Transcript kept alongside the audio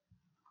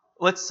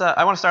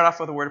I want to start off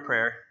with a word of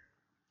prayer.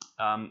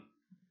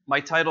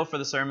 My title for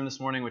the sermon this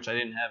morning, which I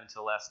didn't have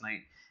until last night,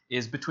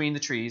 is Between the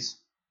Trees,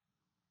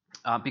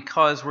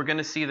 because we're going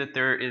to see that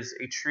there is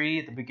a tree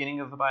at the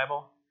beginning of the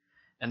Bible,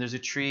 and there's a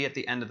tree at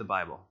the end of the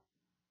Bible.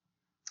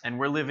 And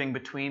we're living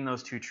between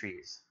those two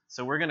trees.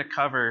 So we're going to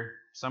cover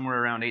somewhere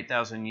around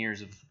 8,000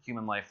 years of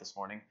human life this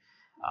morning.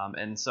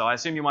 And so I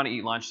assume you want to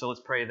eat lunch, so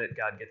let's pray that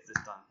God gets this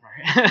done.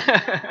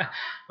 Right?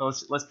 Well,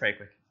 let's pray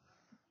quick.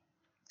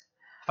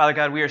 Father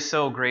God, we are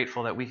so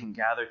grateful that we can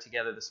gather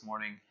together this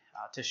morning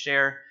to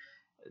share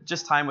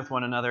just time with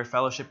one another,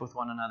 fellowship with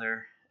one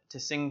another, to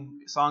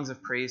sing songs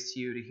of praise to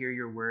you, to hear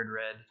your word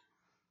read,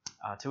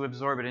 to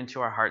absorb it into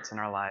our hearts and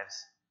our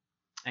lives.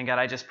 And God,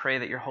 I just pray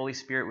that your Holy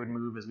Spirit would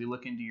move as we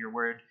look into your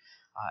word,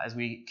 as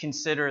we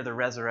consider the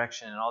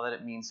resurrection and all that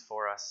it means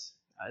for us,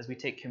 as we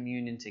take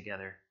communion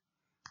together.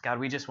 God,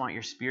 we just want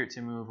your Spirit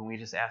to move, and we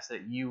just ask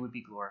that you would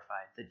be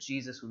glorified, that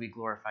Jesus would be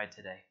glorified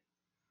today.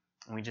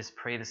 And we just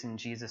pray this in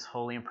Jesus'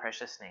 holy and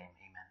precious name.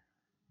 Amen.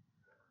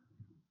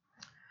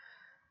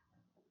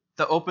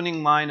 The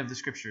opening line of the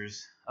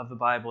scriptures of the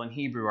Bible in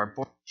Hebrew are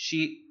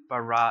Bereshit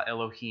bara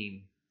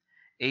Elohim,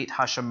 et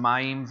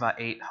hashamayim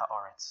va'et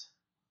haaretz.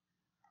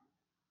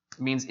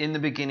 It means in the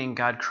beginning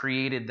God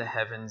created the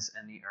heavens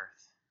and the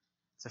earth.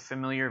 It's a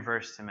familiar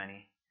verse to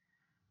many,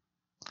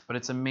 but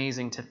it's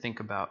amazing to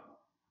think about.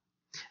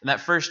 And that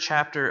first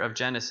chapter of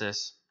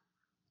Genesis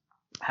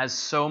has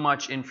so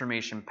much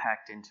information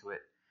packed into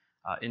it.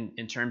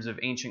 In terms of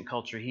ancient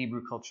culture,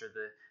 Hebrew culture,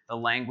 the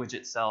language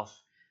itself.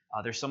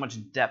 There's so much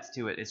depth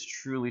to it. It's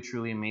truly,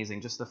 truly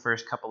amazing. Just the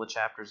first couple of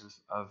chapters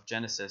of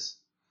Genesis.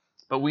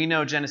 But we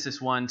know Genesis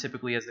 1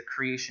 typically as the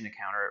creation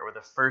account, or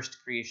the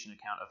first creation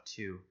account of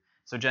 2.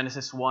 So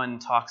Genesis 1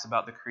 talks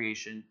about the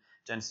creation.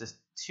 Genesis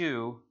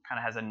 2 kind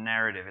of has a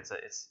narrative.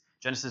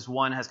 Genesis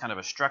 1 has kind of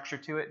a structure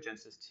to it.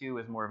 Genesis 2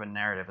 is more of a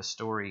narrative, a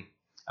story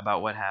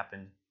about what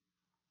happened.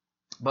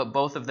 But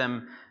both of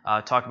them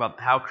talk about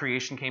how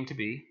creation came to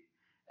be.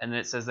 And then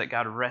it says that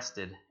God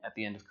rested at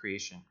the end of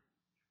creation.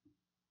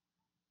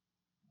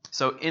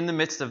 So in the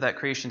midst of that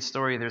creation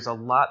story, there's a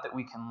lot that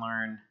we can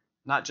learn,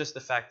 not just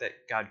the fact that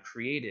God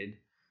created,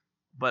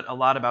 but a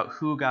lot about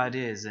who God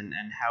is and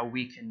how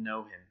we can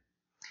know him.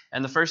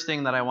 And the first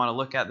thing that I want to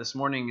look at this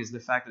morning is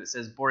the fact that it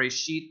says,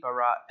 Bereshit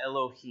bara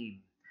Elohim.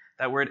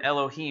 That word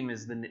Elohim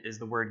is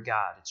the word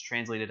God. It's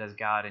translated as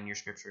God in your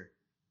scripture.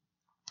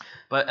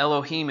 But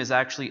Elohim is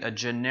actually a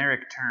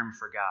generic term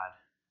for God.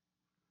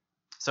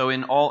 So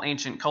in all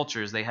ancient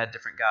cultures, they had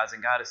different gods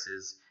and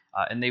goddesses,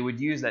 and they would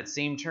use that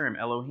same term,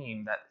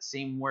 Elohim, that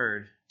same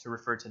word, to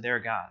refer to their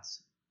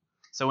gods.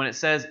 So when it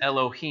says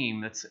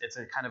Elohim, it's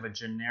a kind of a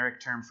generic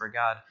term for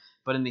God.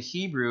 But in the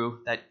Hebrew,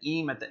 that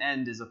im at the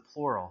end is a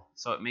plural.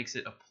 So it makes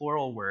it a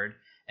plural word,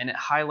 and it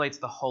highlights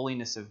the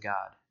holiness of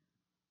God.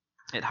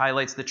 It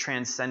highlights the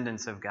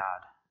transcendence of God.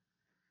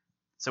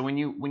 So when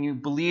you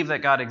believe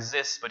that God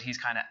exists, but he's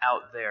kind of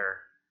out there,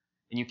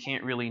 and you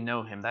can't really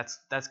know him,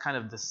 that's kind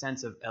of the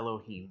sense of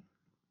Elohim.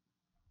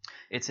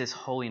 It's his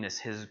holiness,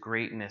 his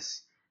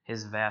greatness,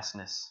 his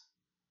vastness,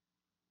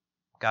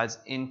 God's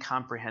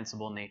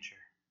incomprehensible nature.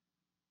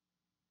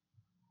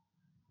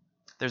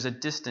 There's a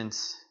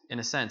distance, in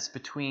a sense,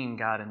 between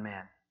God and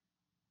man.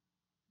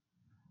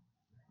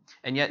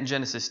 And yet in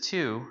Genesis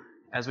 2,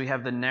 as we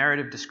have the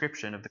narrative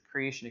description of the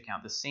creation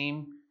account, the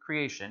same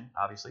creation,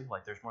 obviously,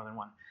 like there's more than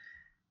one,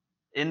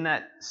 in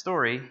that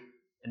story,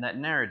 in that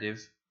narrative,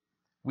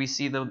 we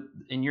see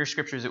in your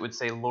scriptures it would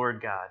say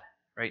Lord God,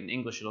 right? In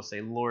English it'll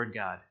say Lord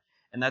God.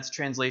 And that's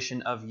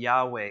translation of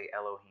Yahweh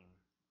Elohim.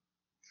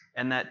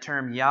 And that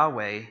term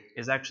Yahweh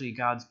is actually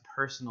God's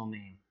personal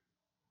name.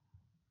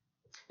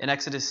 In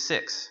Exodus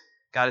 6,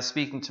 God is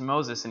speaking to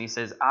Moses and he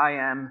says, I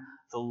am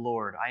the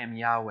Lord, I am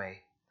Yahweh.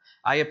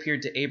 I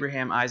appeared to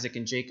Abraham, Isaac,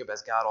 and Jacob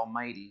as God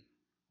Almighty.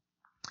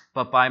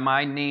 But by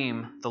my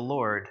name, the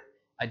Lord,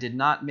 I did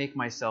not make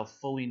myself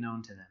fully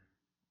known to them.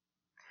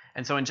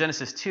 And so in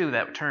Genesis 2,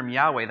 that term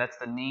Yahweh, that's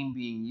the name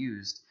being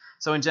used.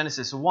 So in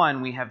Genesis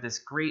 1, we have this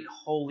great,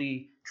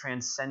 holy,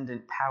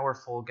 transcendent,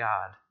 powerful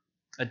God,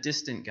 a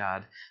distant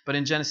God. But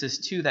in Genesis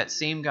 2, that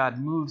same God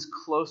moves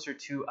closer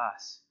to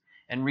us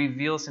and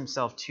reveals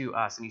himself to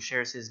us, and he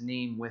shares his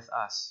name with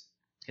us,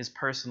 his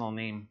personal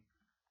name.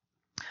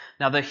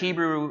 Now, the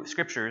Hebrew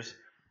scriptures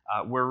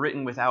were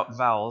written without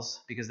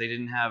vowels because they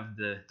didn't have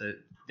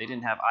they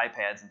didn't have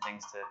iPads and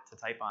things to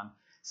type on.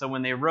 So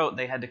when they wrote,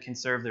 they had to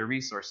conserve their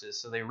resources,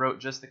 so they wrote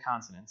just the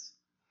consonants.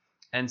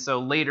 And so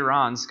later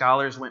on,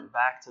 scholars went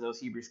back to those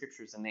Hebrew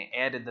scriptures and they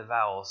added the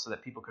vowels so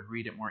that people could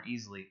read it more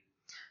easily.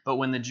 But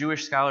when the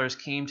Jewish scholars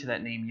came to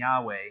that name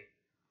Yahweh,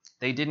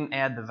 they didn't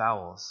add the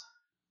vowels.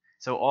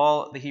 So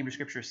all the Hebrew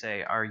scriptures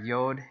say are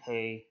Yod,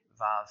 He,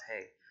 Vav,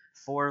 He,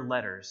 4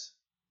 letters.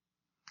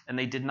 And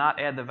they did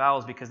not add the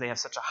vowels because they have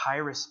such a high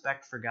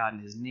respect for God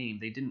and his name.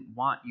 They didn't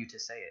want you to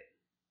say it.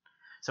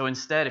 So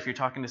instead, if you're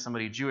talking to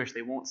somebody Jewish,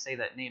 they won't say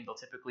that name. They'll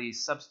typically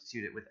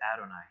substitute it with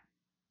Adonai,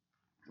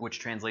 which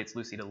translates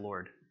loosely to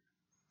Lord.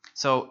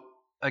 So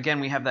again,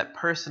 we have that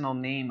personal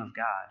name of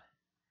God.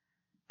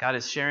 God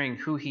is sharing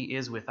who he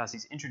is with us.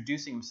 He's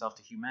introducing himself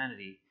to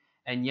humanity,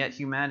 and yet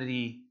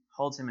humanity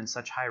holds him in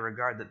such high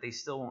regard that they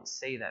still won't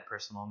say that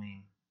personal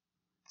name.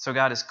 So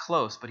God is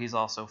close, but he's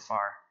also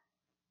far.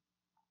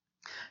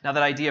 Now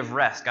that idea of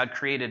rest, God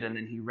created and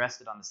then he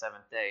rested on the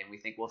seventh day. And we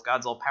think, well, if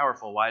God's all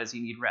powerful, why does he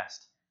need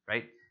rest,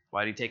 right?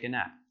 Why did he take a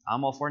nap?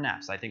 I'm all for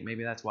naps. I think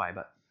maybe that's why.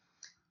 But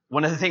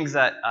one of the things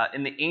that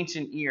in the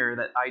ancient ear,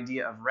 that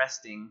idea of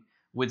resting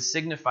would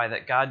signify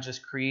that God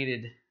just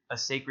created a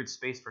sacred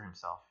space for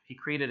himself. He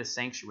created a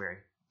sanctuary.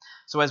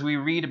 So as we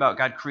read about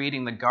God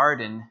creating the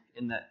garden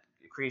in that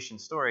creation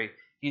story,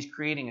 he's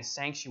creating a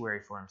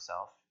sanctuary for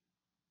himself.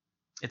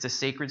 It's a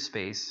sacred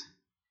space.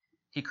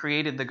 He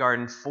created the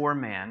garden for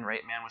man,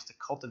 right? Man was to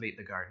cultivate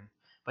the garden.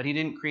 But he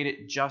didn't create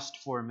it just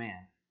for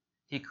man.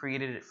 He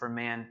created it for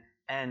man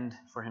and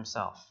for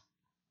himself.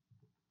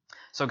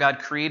 So God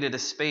created a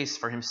space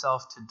for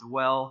himself to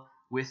dwell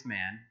with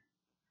man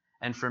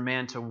and for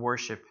man to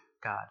worship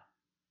God.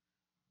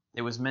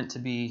 It was meant to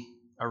be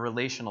a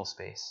relational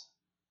space.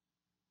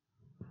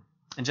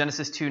 And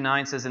Genesis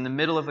 2:9 says, in the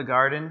middle of the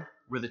garden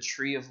were the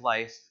tree of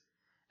life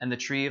and the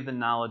tree of the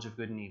knowledge of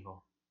good and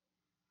evil.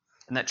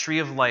 And that tree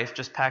of life,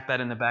 just pack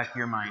that in the back of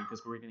your mind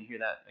because we're going to hear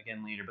that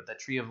again later. But that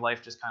tree of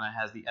life just kind of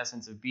has the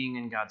essence of being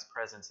in God's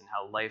presence and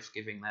how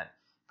life-giving that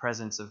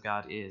presence of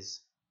God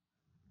is.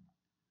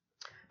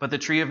 But the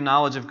tree of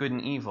knowledge of good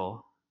and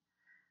evil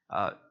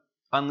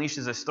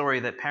unleashes a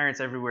story that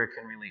parents everywhere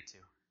can relate to.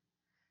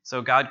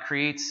 So God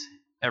creates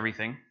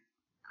everything,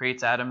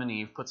 creates Adam and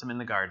Eve, puts them in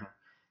the garden,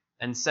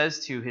 and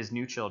says to his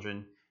new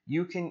children,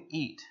 you can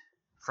eat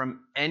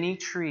from any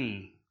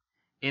tree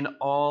in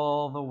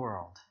all the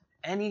world.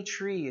 Any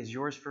tree is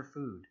yours for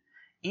food.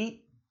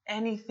 Eat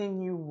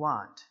anything you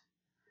want.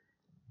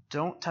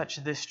 Don't touch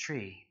this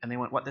tree. And they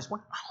went, what, this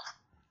one?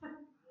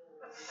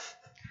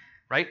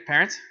 Right,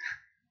 parents?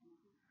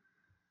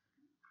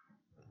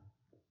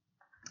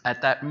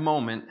 At that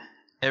moment,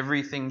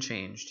 everything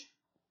changed.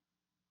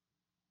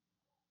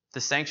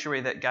 The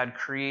sanctuary that God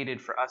created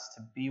for us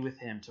to be with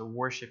him, to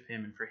worship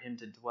him, and for him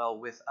to dwell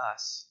with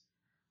us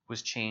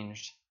was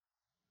changed.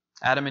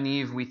 Adam and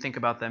Eve, we think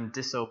about them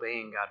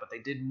disobeying God, but they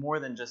did more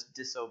than just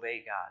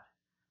disobey God.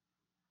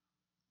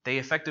 They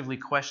effectively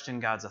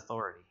questioned God's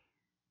authority.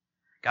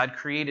 God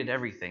created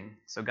everything,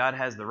 so God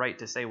has the right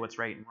to say what's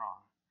right and wrong.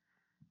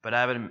 But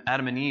Adam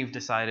and Eve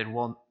decided,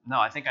 well, no,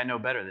 I think I know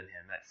better than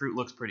him. That fruit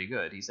looks pretty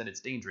good. He said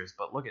it's dangerous,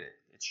 but look at it.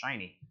 It's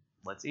shiny.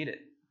 Let's eat it.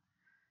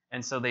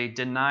 And so they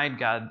denied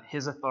God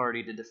his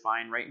authority to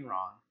define right and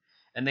wrong,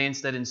 and they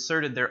instead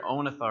inserted their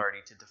own authority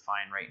to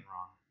define right and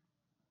wrong.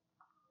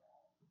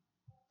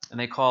 And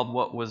they called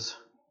what was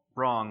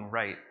wrong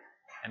right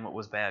and what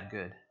was bad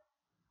good.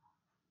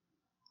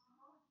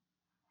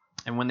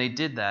 And when they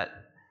did that,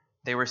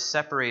 they were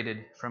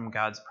separated from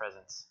God's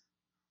presence.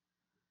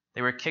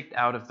 They were kicked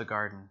out of the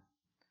garden.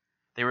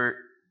 They were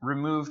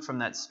removed from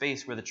that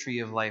space where the tree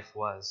of life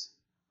was.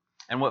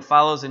 And what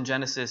follows in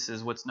Genesis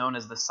is what's known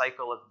as the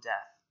cycle of death.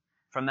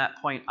 From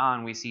that point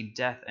on, we see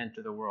death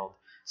enter the world.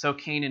 So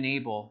Cain and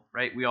Abel,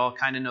 right? We all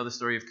kind of know the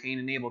story of Cain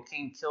and Abel.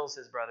 Cain kills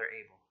his brother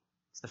Abel.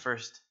 It's the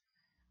first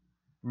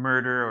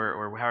murder,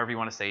 or however you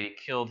want to say it.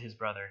 He killed his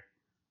brother.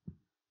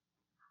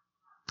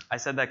 I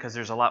said that because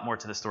there's a lot more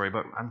to the story,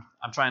 but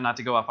I'm trying not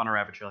to go off on a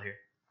rabbit trail here.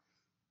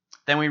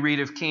 Then we read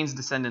of Cain's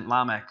descendant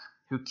Lamech,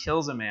 who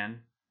kills a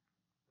man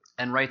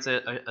and writes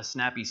a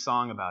snappy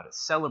song about it,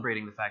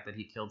 celebrating the fact that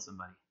he killed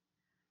somebody.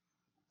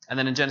 And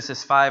then in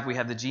Genesis 5, we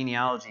have the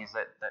genealogies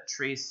that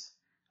trace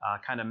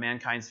kind of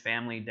mankind's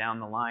family down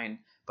the line.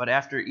 But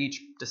after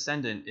each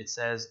descendant, it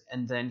says,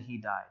 and then he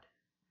died.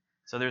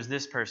 So there's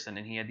this person,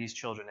 and he had these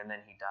children, and then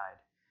he died.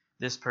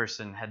 This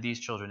person had these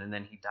children, and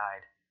then he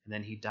died. And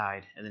then he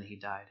died, and then he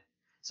died.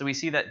 So we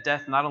see that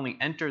death not only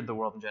entered the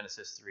world in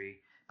Genesis 3,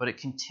 but it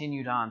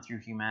continued on through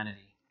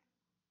humanity.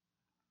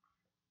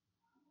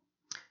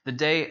 The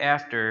day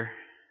after,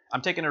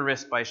 I'm taking a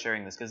risk by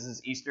sharing this because this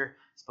is Easter.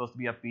 It's supposed to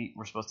be upbeat.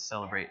 We're supposed to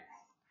celebrate.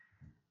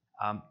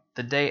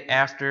 The day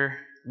after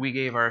we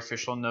gave our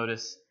official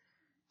notice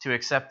to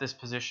accept this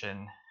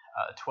position,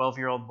 a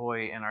 12-year-old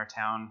boy in our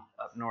town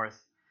up north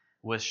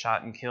was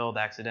shot and killed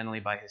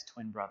accidentally by his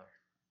twin brother.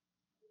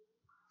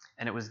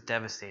 And it was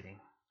devastating.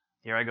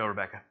 Here I go,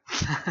 Rebecca.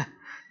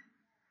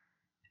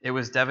 It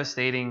was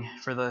devastating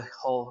for the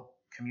whole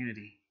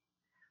community.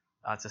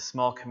 It's a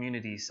small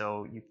community,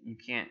 so you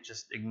can't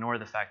just ignore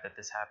the fact that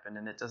this happened.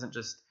 And it doesn't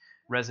just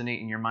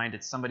resonate in your mind.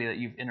 It's somebody that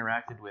you've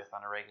interacted with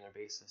on a regular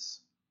basis.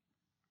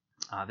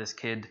 This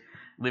kid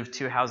lived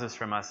 2 houses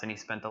from us, and he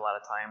spent a lot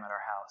of time at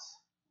our house.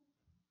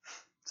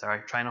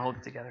 Sorry, trying to hold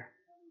it together.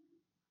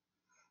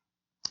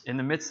 In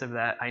the midst of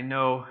that, I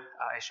know,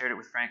 I shared it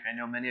with Frank, I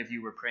know many of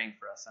you were praying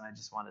for us, and I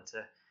just wanted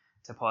to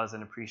pause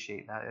and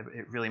appreciate that.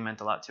 It really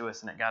meant a lot to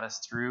us, and it got us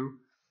through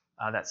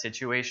that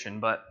situation.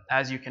 But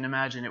as you can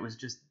imagine, it was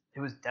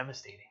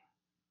devastating.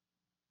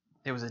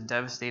 It was a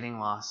devastating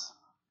loss.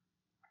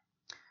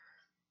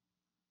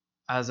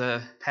 As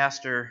a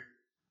pastor,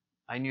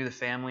 I knew the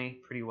family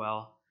pretty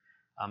well.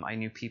 I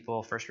knew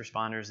people, first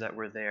responders that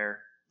were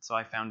there, so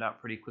I found out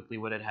pretty quickly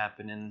what had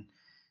happened. And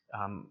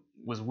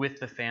was with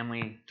the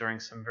family during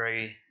some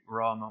very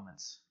raw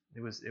moments.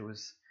 It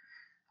was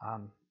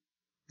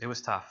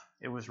tough.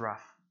 It was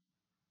rough.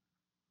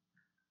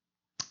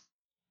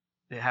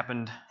 It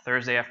happened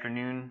Thursday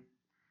afternoon,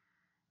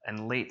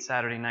 and late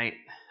Saturday night,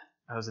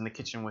 I was in the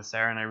kitchen with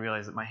Sarah, and I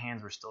realized that my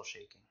hands were still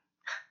shaking.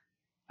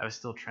 I was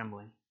still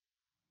trembling.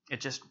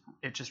 It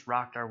just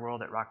rocked our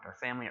world. It rocked our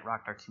family. It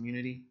rocked our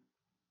community.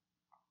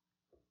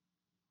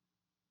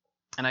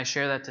 And I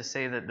share that to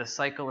say that the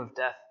cycle of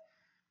death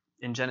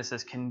in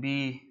Genesis can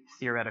be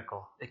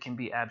theoretical. It can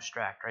be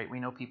abstract, right? We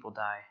know people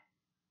die.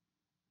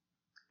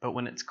 But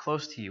when it's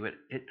close to you, it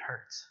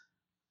hurts.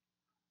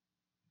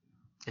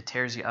 It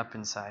tears you up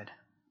inside.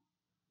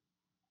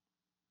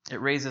 It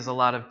raises a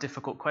lot of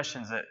difficult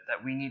questions that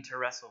we need to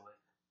wrestle with.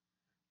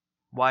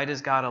 Why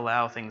does God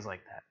allow things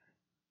like that?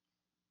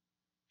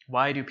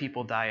 Why do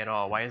people die at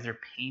all? Why is there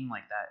pain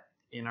like that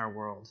in our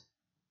world?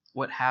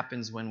 What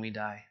happens when we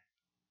die?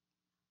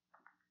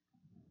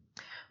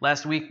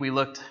 Last week we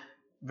looked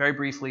very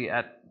briefly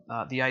at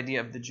the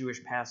idea of the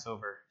Jewish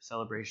Passover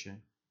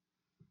celebration.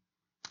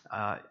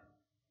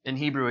 In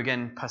Hebrew,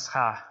 again,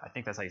 Pascha, I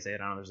think that's how you say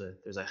it. I don't know,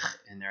 there's a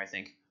in there, I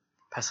think.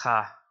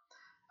 Pascha.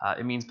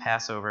 It means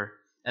Passover.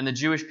 And the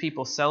Jewish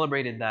people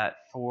celebrated that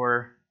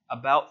for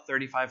about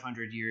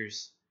 3,500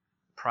 years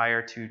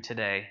prior to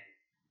today.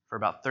 For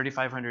about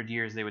 3,500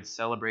 years, they would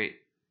celebrate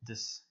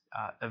this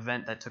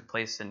event that took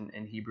place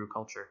in Hebrew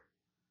culture.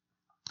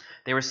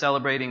 They were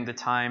celebrating the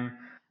time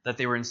that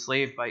they were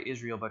enslaved by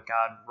Israel, but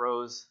God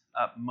rose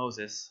up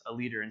Moses, a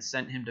leader, and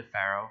sent him to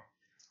Pharaoh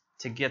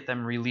to get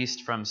them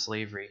released from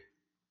slavery.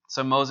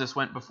 So Moses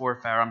went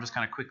before Pharaoh. I'm just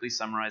kind of quickly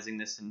summarizing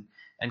this,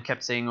 and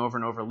kept saying over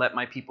and over, "Let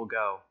my people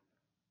go."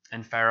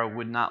 And Pharaoh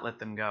would not let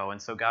them go.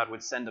 And so God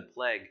would send a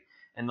plague.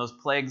 And those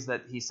plagues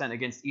that he sent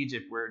against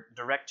Egypt were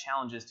direct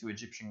challenges to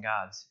Egyptian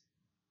gods.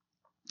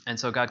 And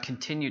so God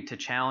continued to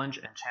challenge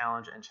and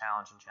challenge and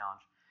challenge and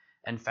challenge.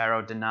 And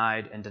Pharaoh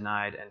denied and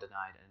denied and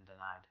denied and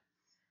denied.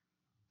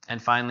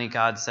 And finally,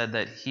 God said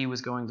that he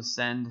was going to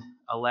send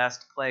a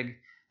last plague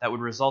that would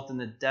result in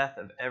the death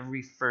of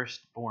every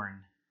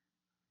firstborn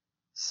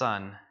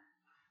son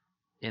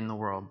in the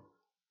world,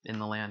 in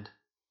the land.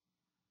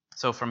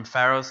 So from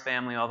Pharaoh's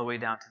family all the way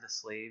down to the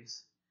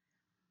slaves,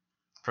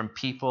 from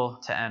people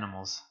to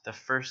animals, the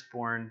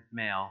firstborn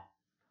male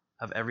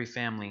of every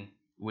family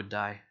would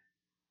die.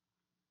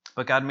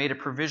 But God made a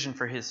provision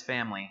for his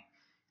family.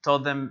 He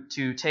told them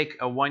to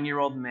take a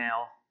 1-year-old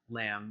male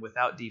lamb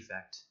without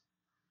defect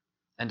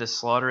and to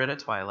slaughter it at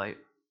twilight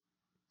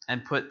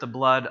and put the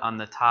blood on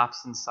the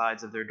tops and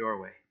sides of their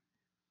doorway.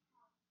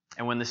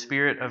 And when the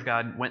Spirit of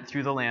God went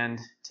through the land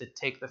to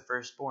take the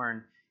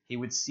firstborn, he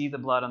would see the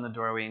blood on the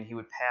doorway and he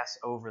would pass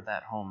over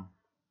that home.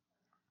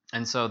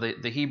 And so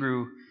the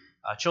Hebrew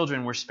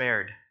children were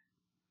spared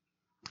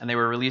and they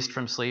were released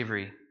from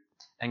slavery.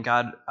 And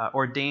God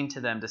ordained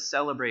to them to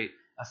celebrate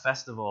a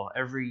festival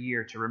every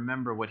year to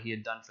remember what he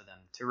had done for them,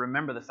 to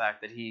remember the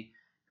fact that he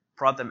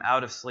brought them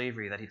out of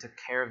slavery, that he took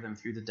care of them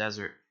through the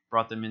desert,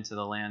 brought them into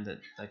the land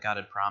that God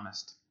had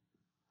promised.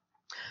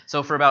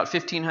 So for about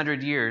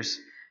 1,500 years,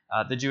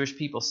 the Jewish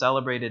people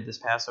celebrated this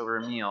Passover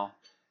meal.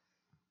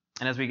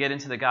 And as we get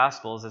into the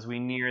Gospels, as we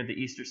near the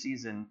Easter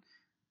season,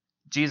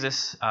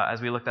 Jesus,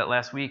 as we looked at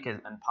last week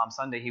on Palm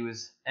Sunday, he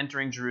was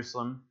entering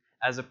Jerusalem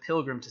as a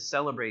pilgrim to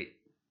celebrate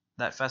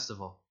that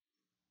festival.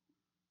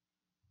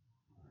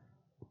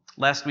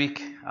 Last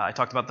week, I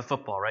talked about the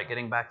football, right?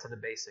 Getting back to the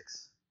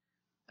basics.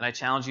 And I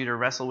challenge you to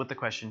wrestle with the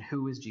question,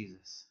 who is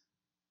Jesus?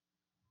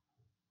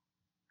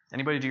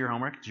 Anybody do your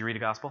homework? Did you read a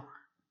gospel?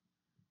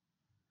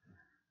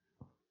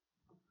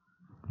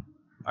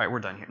 All right, we're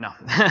done here. No.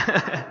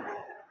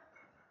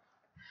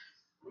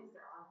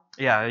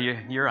 Yeah,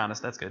 you're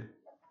honest. That's good.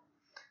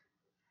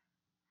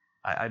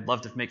 I'd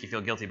love to make you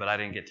feel guilty, but I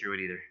didn't get through it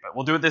either. But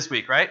we'll do it this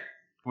week, right?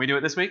 Can we do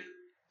it this week?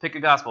 Pick a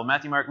gospel.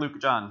 Matthew, Mark,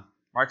 Luke, John.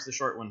 Mark's the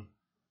short one.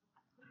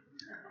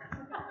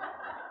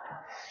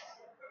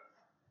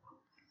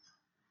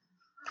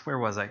 Where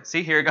was I?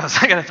 See, here it goes.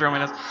 I got to throw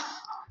my notes.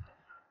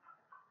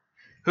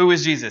 Who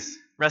is Jesus?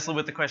 Wrestle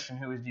with the question,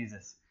 who is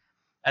Jesus?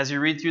 As you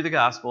read through the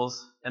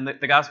Gospels, and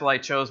the gospel I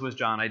chose was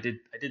John. I did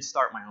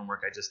start my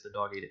homework. The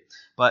dog ate it.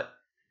 But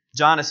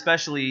John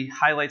especially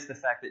highlights the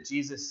fact that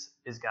Jesus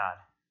is God.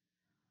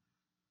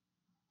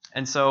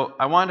 And so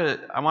I want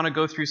to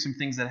go through some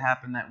things that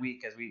happened that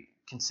week as we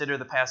consider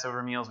the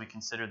Passover meals, we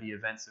consider the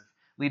events of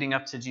leading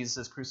up to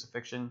Jesus'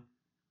 crucifixion,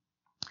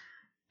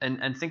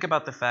 and think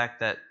about the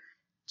fact that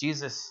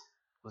Jesus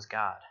was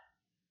God.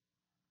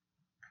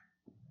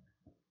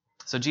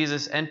 So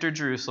Jesus entered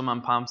Jerusalem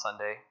on Palm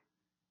Sunday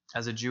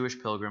as a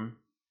Jewish pilgrim.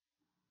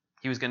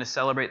 He was going to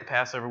celebrate the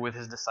Passover with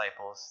his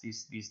disciples,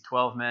 these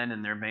 12 men,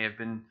 and there may have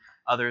been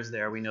others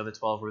there. We know the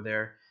 12 were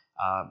there.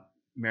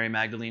 Mary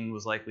Magdalene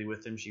was likely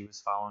with him. She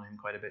was following him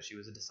quite a bit. She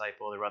was a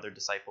disciple. There were other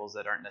disciples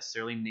that aren't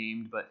necessarily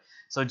named. But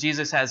so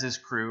Jesus has his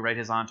crew, right,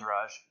 his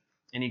entourage,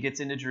 and he gets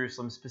into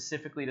Jerusalem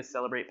specifically to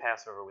celebrate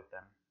Passover with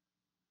them.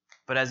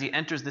 But as he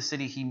enters the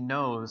city, he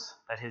knows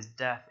that his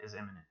death is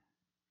imminent.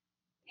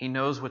 He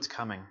knows what's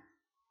coming.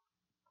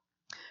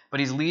 But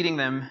he's leading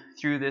them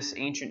through this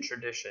ancient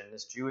tradition,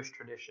 this Jewish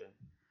tradition.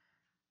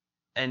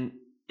 And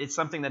it's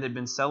something that had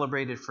been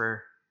celebrated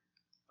for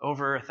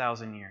over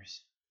 1,000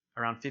 years,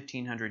 around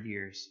 1,500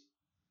 years.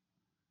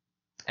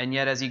 And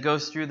yet, as he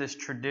goes through this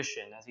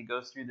tradition, as he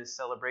goes through this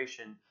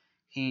celebration,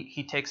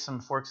 he takes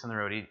some forks in the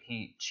road.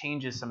 He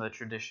changes some of the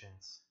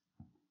traditions.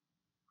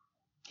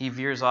 He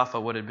veers off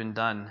of what had been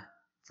done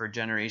for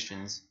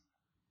generations.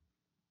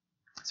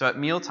 So at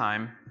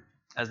mealtime,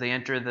 as they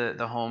enter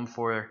the home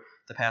for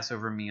the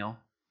Passover meal,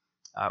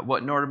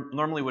 what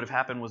normally would have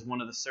happened was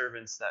one of the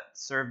servants that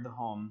served the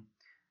home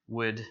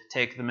would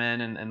take the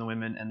men and the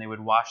women, and they would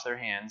wash their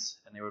hands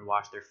and they would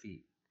wash their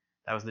feet.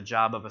 That was the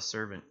job of a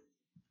servant.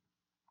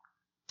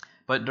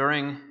 But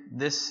during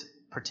this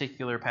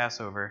particular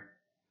Passover,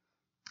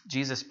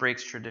 Jesus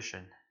breaks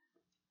tradition.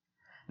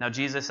 Now,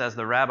 Jesus, as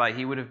the rabbi,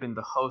 he would have been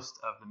the host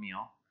of the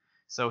meal,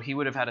 so he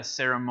would have had a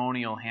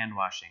ceremonial hand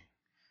washing.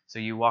 So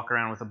you walk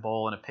around with a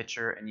bowl and a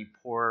pitcher, and you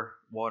pour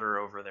water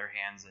over their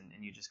hands,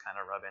 and you just kind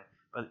of rub in.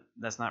 But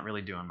that's not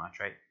really doing much,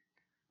 right?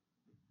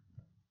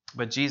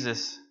 But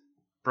Jesus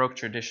broke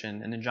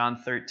tradition, and in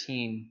John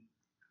 13,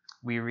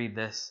 we read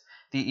this.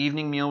 The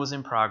evening meal was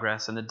in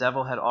progress, and the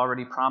devil had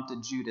already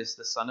prompted Judas,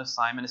 the son of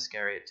Simon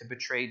Iscariot, to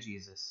betray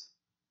Jesus.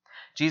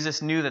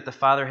 Jesus knew that the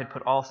Father had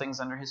put all things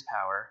under his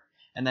power,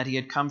 and that he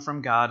had come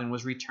from God and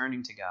was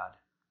returning to God.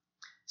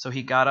 So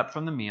he got up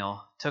from the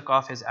meal, took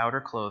off his outer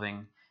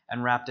clothing,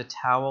 and wrapped a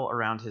towel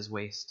around his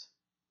waist.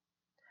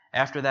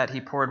 After that, he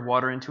poured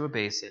water into a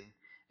basin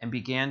and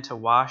began to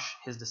wash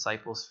his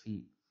disciples'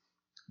 feet,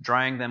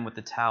 drying them with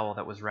the towel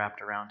that was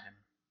wrapped around him.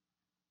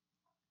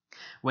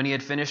 When he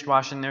had finished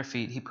washing their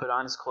feet, he put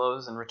on his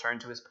clothes and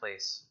returned to his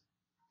place.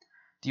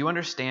 Do you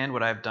understand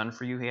what I have done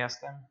for you? He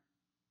asked them.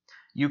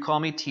 You call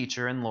me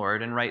teacher and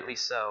Lord, and rightly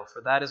so,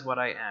 for that is what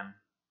I am.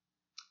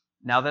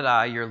 Now that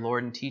I, your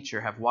Lord and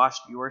teacher, have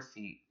washed your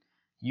feet,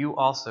 you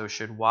also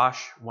should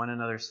wash one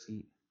another's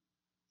feet.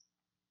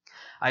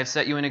 I have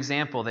set you an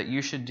example that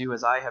you should do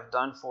as I have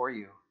done for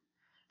you.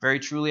 Very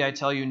truly I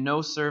tell you,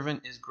 no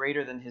servant is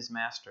greater than his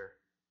master,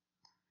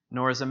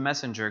 nor is a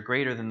messenger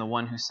greater than the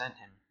one who sent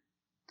him.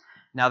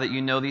 Now that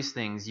you know these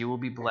things, you will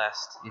be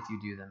blessed if you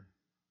do them.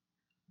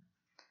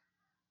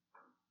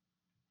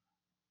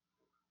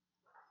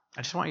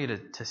 I just want you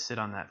to sit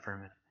on that for a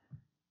minute.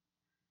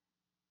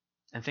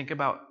 And think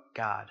about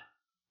God.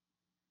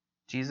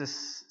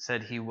 Jesus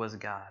said he was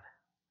God.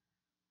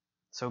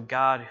 So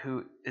God,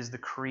 who is the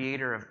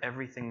creator of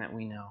everything that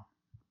we know.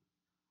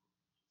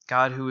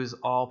 God who is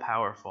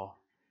all-powerful.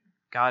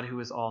 God who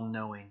is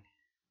all-knowing.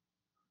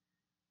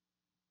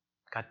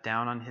 Got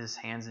down on his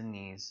hands and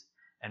knees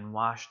and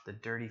washed the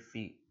dirty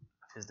feet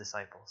of his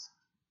disciples.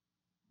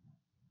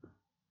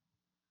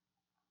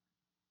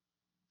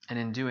 And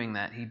in doing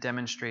that, he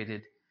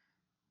demonstrated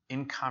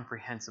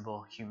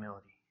incomprehensible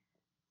humility.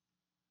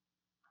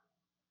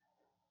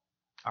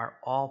 Our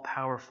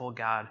all-powerful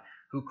God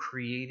who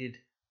created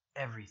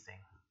everything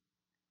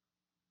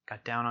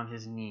got down on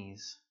his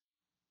knees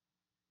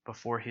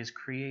before his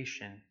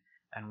creation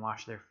and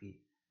washed their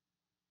feet.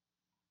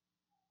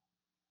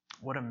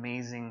 What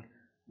amazing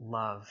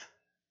love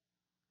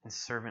and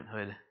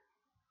servanthood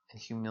and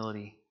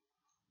humility.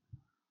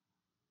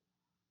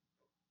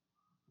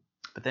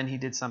 But then he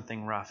did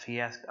something rough. He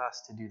asked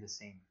us to do the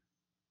same.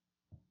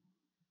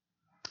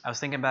 I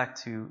was thinking back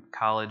to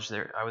college.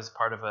 I was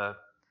part of a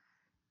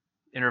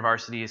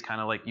InterVarsity, is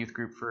kind of like youth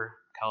group for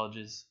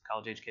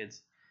college-age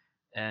kids.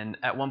 And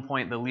at one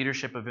point, the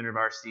leadership of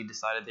InterVarsity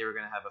decided they were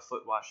going to have a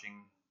foot washing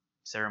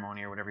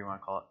ceremony or whatever you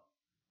want to call it.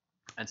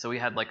 And so we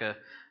had like a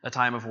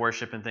time of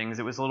worship and things.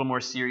 It was a little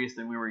more serious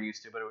than we were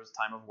used to, but it was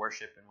a time of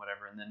worship and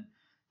whatever. And then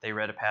they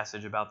read a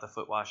passage about the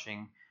foot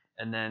washing.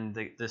 And then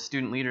the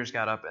student leaders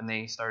got up and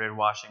they started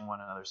washing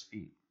one another's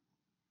feet.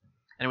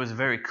 And it was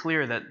very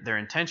clear that their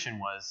intention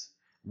was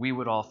we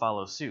would all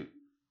follow suit.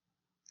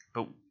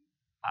 But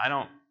I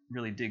don't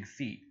really dig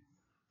feet.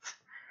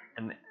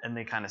 And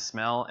they kind of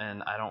smell,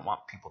 and I don't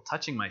want people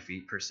touching my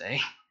feet per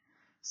se.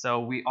 So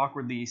we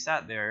awkwardly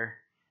sat there,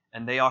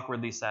 and they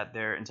awkwardly sat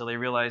there until they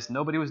realized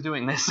nobody was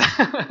doing this,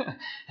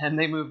 and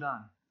they moved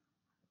on.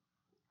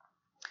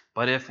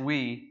 But if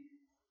I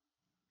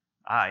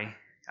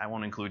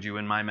won't include you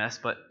in my mess,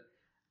 but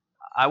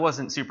I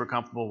wasn't super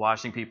comfortable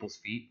washing people's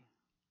feet.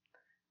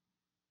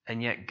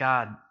 And yet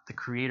God, the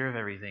creator of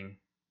everything,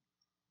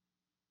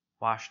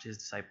 washed his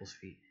disciples'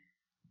 feet.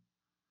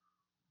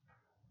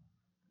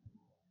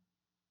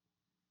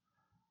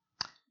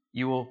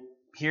 You will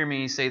hear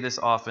me say this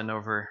often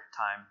over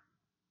time.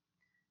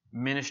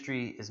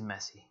 Ministry is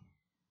messy.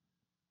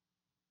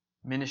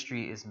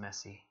 Ministry is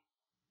messy.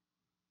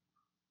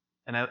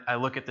 And I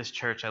look at this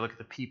church, I look at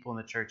the people in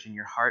the church and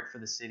your heart for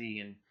the city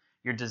and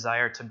your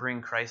desire to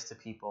bring Christ to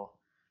people.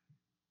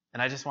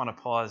 And I just want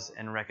to pause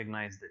and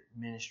recognize that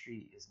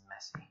ministry is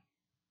messy.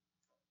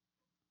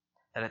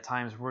 That at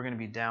times we're going to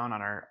be down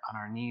on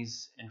our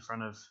knees in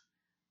front of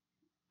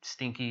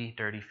stinky,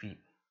 dirty feet.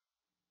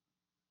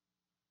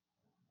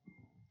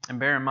 And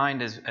bear in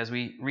mind, as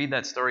we read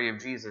that story of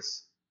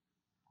Jesus,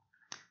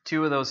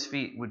 2 of those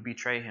feet would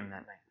betray him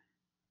that night.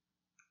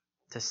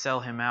 to sell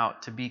him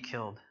out to be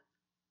killed.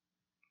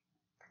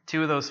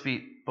 2 of those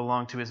feet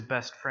belonged to his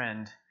best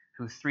friend,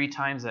 who 3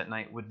 times that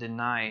night would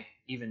deny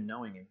even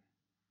knowing him.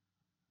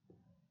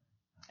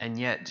 And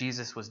yet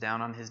Jesus was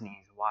down on his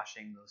knees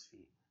washing those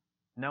feet,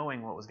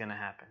 knowing what was going to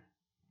happen.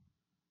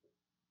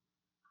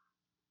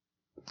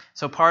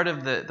 So part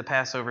of the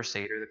Passover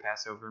Seder, the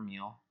Passover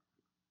meal,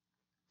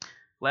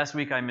 last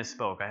week I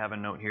misspoke. I have a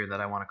note here that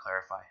I want to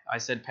clarify. I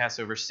said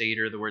Passover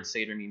Seder. The word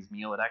Seder means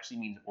meal. It actually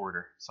means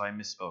order. So I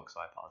misspoke, so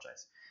I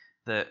apologize.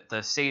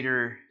 The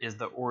Seder is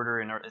the order,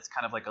 and it's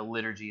kind of like a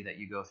liturgy that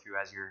you go through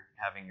as you're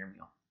having your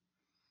meal.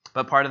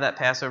 But part of that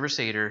Passover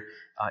Seder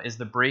is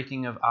the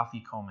breaking of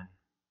Afikomen,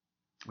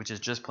 which is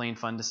just plain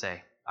fun to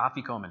say.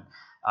 Afikomen.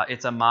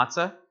 It's a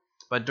matzah,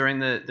 but during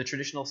the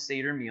traditional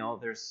Seder meal,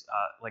 there's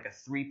like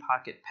a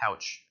 3-pocket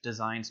pouch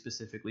designed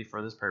specifically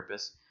for this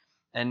purpose.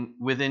 And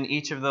within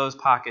each of those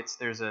pockets,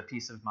 there's a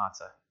piece of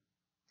matzah.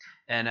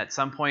 And at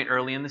some point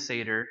early in the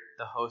Seder,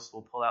 the host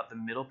will pull out the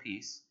middle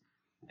piece,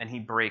 and he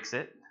breaks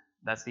it.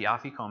 That's the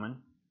Afikomen.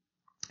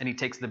 And he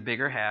takes the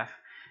bigger half,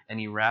 and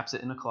he wraps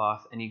it in a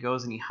cloth, and he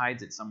goes and he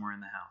hides it somewhere in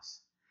the house.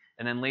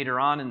 And then later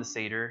on in the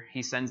Seder,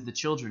 he sends the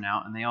children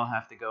out, and they all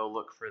have to go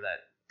look for that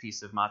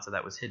piece of matzah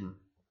that was hidden.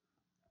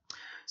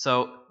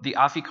 So the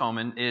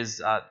Afikomen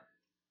is,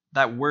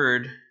 that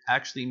word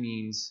actually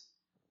means,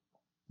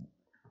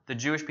 the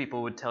Jewish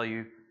people would tell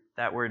you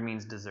that word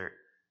means dessert.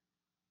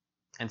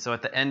 And so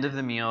at the end of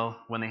the meal,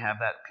 when they have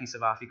that piece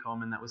of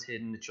Afikomen that was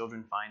hidden, the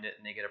children find it,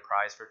 and they get a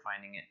prize for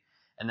finding it.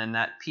 And then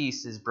that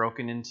piece is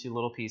broken into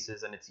little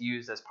pieces, and it's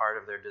used as part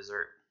of their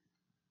dessert.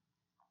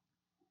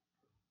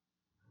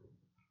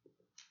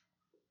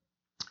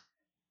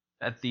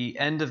 At the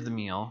end of the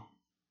meal,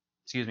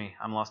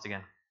 I'm lost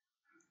again.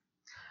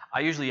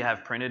 I usually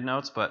have printed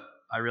notes, but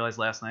I realized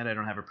last night I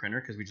don't have a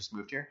printer because we just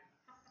moved here.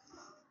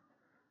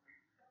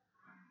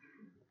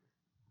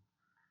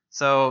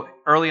 So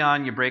early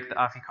on, you break the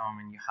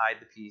Afikomen, you hide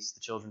the piece,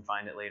 the children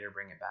find it later,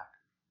 bring it back.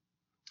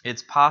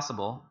 It's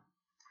possible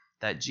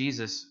that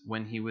Jesus,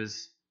 when he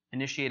was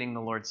initiating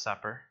the Lord's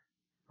Supper,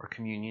 or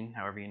communion,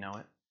 however you know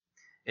it,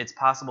 it's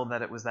possible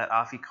that it was that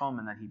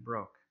Afikomen that he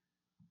broke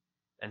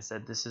and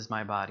said, "This is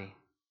my body."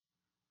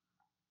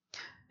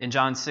 In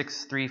John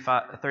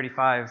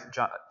 6:35,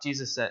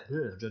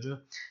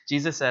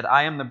 Jesus said,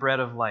 "I am the bread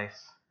of life.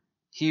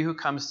 He who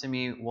comes to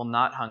me will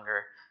not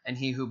hunger, and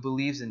he who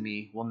believes in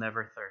me will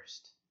never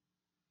thirst."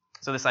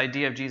 So this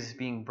idea of Jesus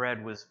being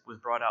bread was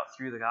brought out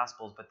through the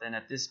Gospels, but then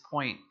at this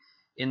point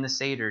in the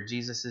Seder,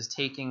 Jesus is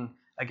taking,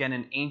 again,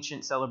 an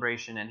ancient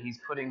celebration, and he's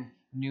putting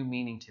new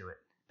meaning to it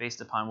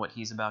based upon what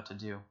he's about to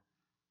do.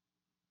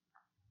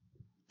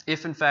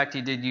 If, in fact,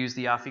 he did use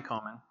the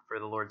Afikomen for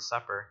the Lord's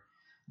Supper,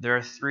 there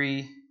are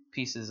 3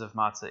 pieces of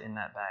matzah in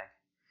that bag.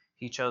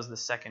 He chose the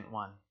second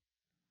one.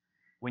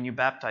 When you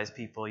baptize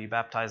people, you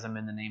baptize them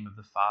in the name of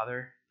the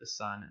Father, the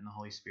Son, and the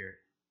Holy Spirit.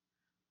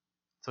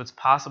 So it's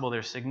possible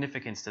there's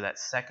significance to that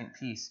second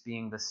piece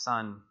being the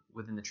Son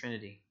within the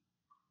Trinity.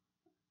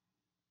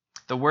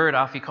 The word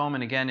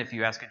Afikomen, again, if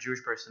you ask a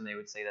Jewish person, they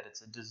would say that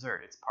it's a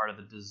dessert. It's part of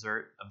the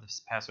dessert of the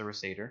Passover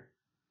Seder.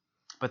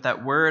 But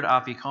that word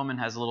Afikomen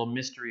has a little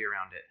mystery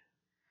around it.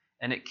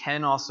 And it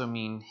can also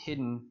mean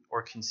hidden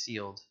or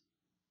concealed,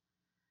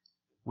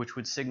 which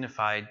would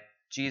signify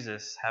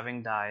Jesus,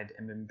 having died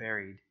and been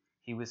buried,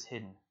 he was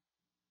hidden.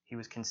 He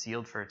was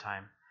concealed for a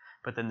time.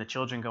 But then the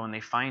children go and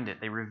they find it,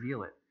 they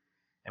reveal it.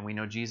 And we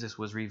know Jesus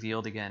was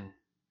revealed again.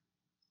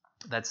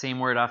 That same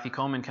word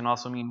Afikomen can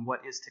also mean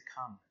what is to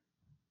come.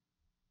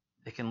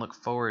 It can look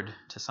forward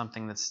to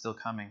something that's still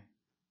coming.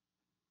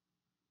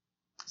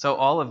 So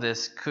all of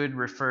this could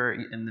refer,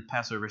 in the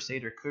Passover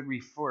Seder, could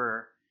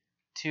refer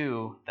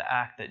to the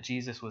act that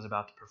Jesus was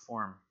about to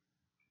perform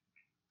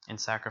in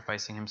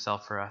sacrificing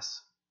himself for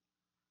us.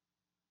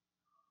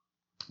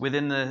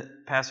 Within the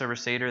Passover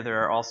Seder,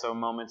 there are also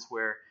moments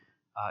where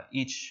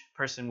each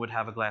person would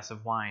have a glass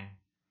of wine.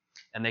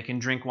 And they can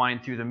drink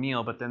wine through the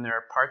meal, but then there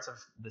are parts of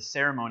the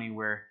ceremony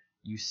where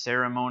you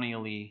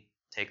ceremonially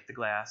take the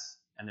glass,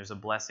 and there's a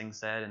blessing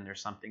said, and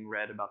there's something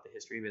read about the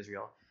history of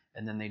Israel,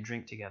 and then they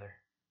drink together.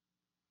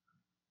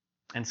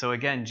 And so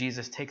again,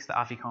 Jesus takes the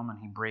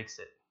Afikomen, he breaks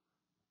it,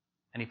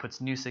 and he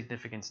puts new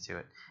significance to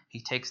it. He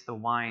takes the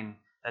wine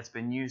that's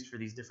been used for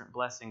these different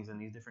blessings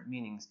and these different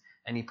meanings,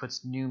 and he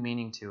puts new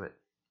meaning to it.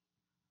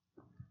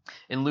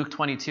 In Luke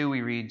 22,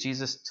 we read,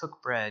 Jesus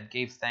took bread,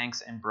 gave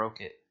thanks, and broke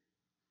it.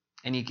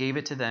 And he gave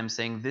it to them,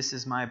 saying, "This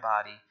is my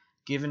body,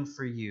 given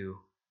for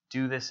you.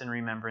 Do this in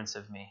remembrance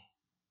of me."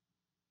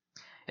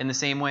 In the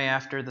same way,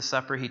 after the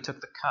supper, he took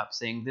the cup,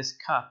 saying, "This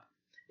cup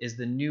is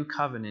the new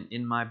covenant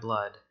in my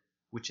blood,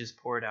 which is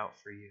poured out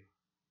for you."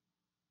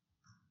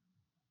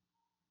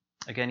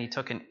 Again, he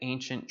took an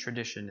ancient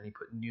tradition and he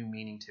put new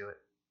meaning to it.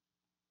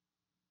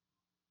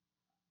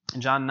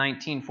 In John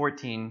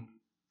 19:14,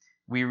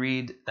 we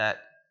read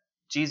that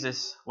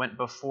Jesus went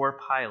before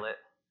Pilate,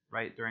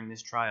 right, during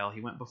this trial.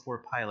 He went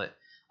before Pilate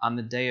on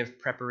the day of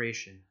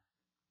preparation.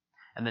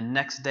 And the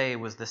next day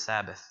was the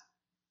Sabbath.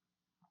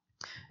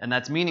 And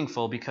that's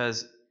meaningful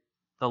because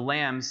the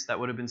lambs that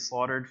would have been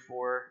slaughtered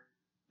for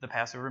the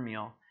Passover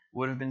meal,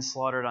 would have been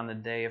slaughtered on the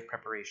day of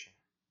preparation.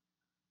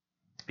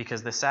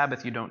 Because the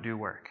Sabbath you don't do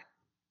work.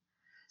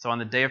 So on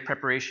the day of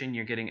preparation,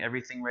 you're getting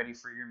everything ready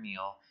for your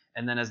meal.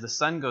 And then as the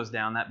sun goes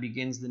down, that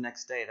begins the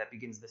next day. That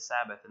begins the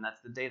Sabbath. And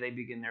that's the day they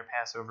begin their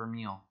Passover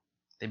meal.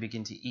 They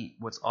begin to eat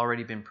what's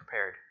already been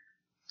prepared.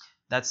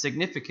 That's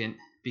significant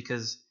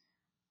because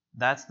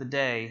that's the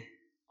day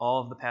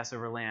all of the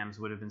Passover lambs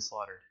would have been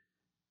slaughtered.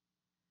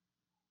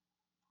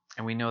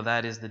 And we know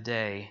that is the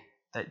day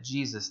that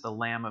Jesus, the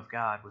Lamb of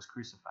God, was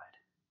crucified.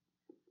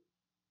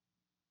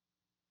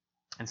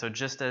 And so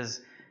just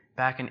as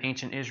back in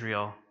ancient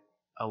Israel,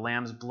 a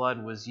lamb's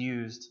blood was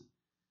used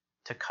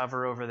to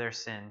cover over their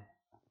sin,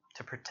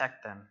 to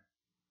protect them,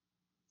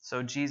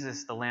 so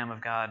Jesus, the Lamb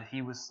of God,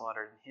 he was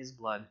slaughtered, and his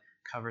blood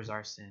covers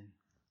our sin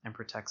and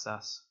protects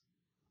us.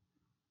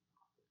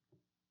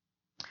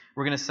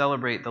 We're going to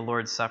celebrate the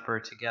Lord's Supper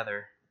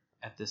together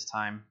at this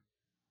time.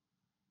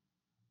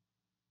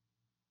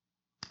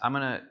 I'm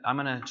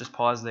gonna just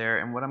pause there,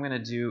 and what I'm going to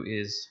do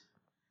is,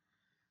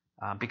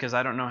 because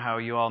I don't know how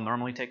you all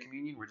normally take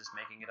communion, we're just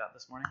making it up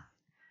this morning.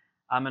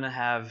 I'm going to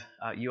have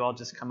you all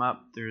just come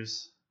up.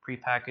 There's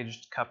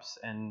prepackaged cups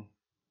and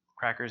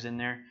crackers in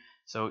there.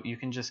 So you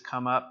can just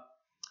come up,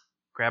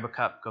 grab a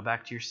cup, go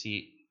back to your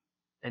seat.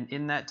 And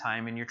in that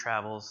time, in your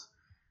travels,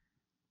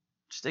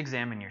 just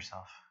examine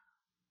yourself.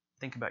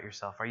 Think about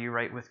yourself. Are you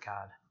right with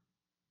God?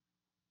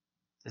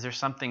 Is there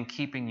something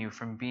keeping you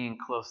from being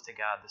close to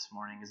God this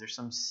morning? Is there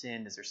some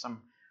sin? Is there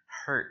some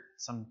hurt,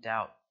 some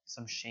doubt,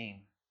 some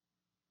shame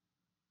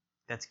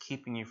that's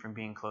keeping you from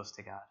being close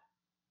to God?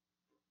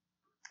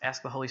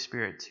 Ask the Holy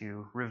Spirit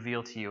to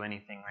reveal to you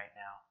anything right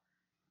now.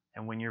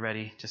 And when you're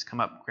ready, just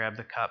come up, grab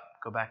the cup,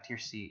 go back to your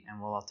seat,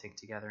 and we'll all take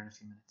together in a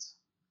few minutes.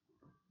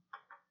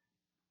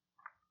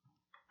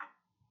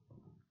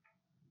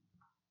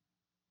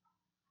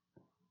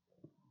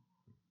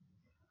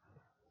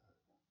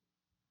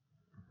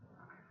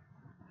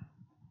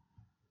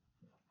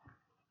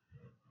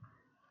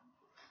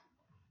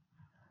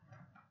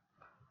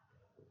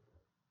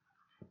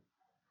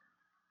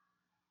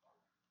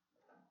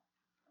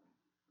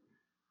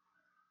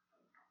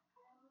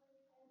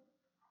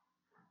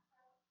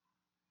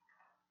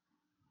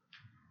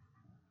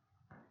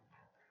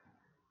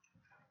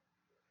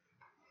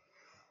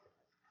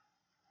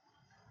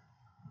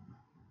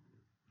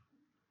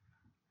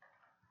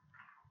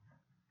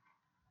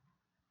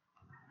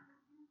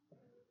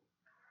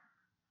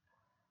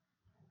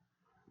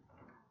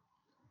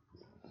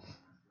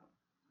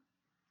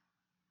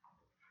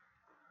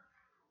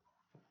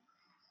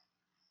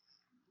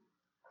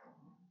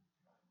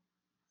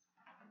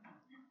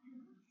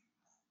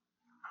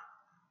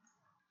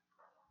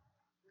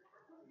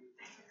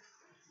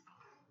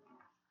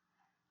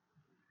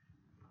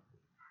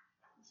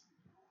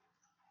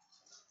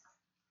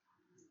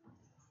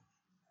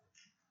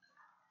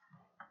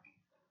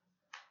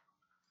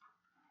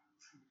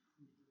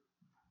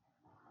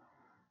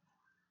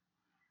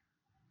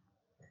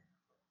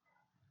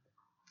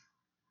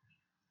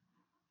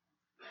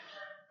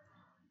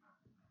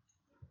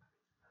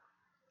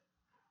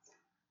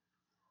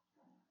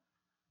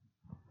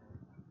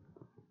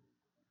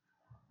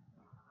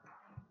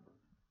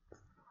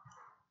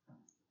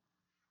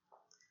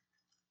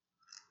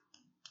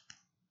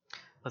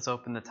 Let's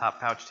open the top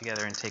pouch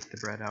together and take the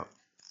bread out.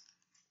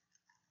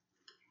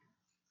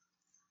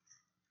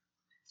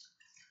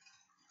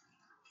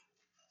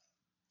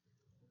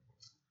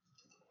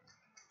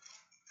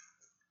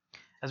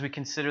 As we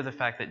consider the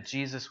fact that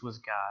Jesus was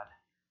God,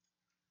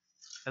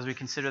 as we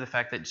consider the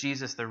fact that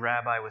Jesus, the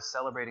Rabbi, was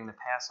celebrating the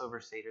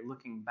Passover Seder,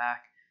 looking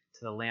back to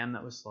the Lamb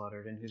that was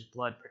slaughtered and whose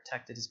blood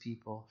protected his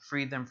people,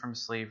 freed them from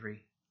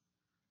slavery.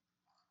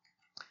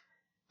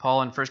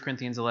 Paul in 1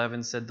 Corinthians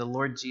 11 said, "The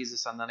Lord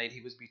Jesus, on the night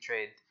he was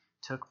betrayed,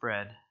 took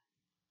bread,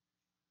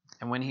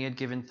 and when he had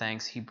given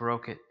thanks, he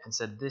broke it and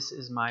said, 'This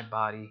is my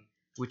body,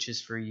 which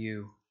is for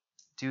you.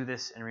 Do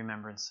this in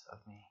remembrance of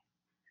me.'"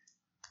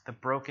 The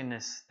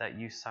brokenness that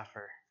you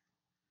suffer,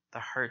 the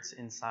hurts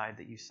inside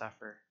that you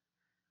suffer,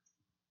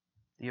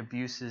 the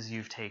abuses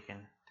you've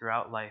taken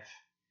throughout life,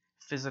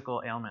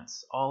 physical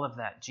ailments, all of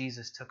that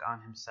Jesus took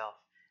on himself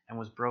and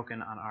was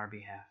broken on our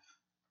behalf.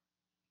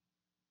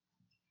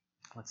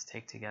 Let's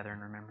take together in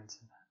remembrance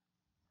of that.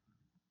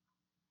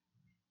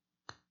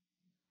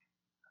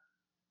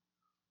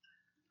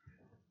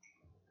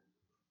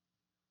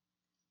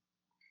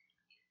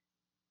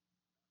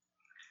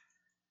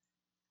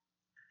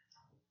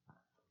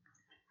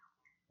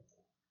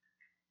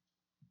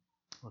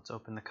 Let's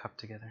open the cup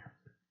together.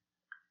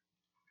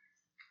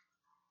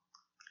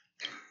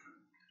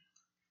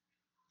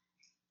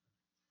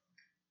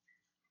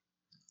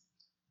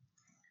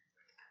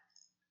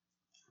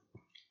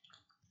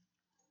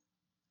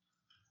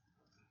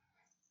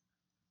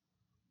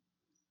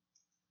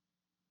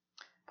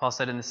 Paul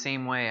said, in the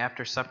same way,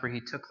 after supper, he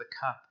took the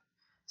cup,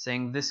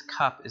 saying, "This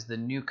cup is the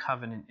new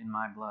covenant in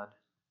my blood.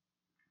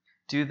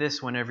 Do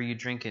this whenever you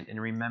drink it in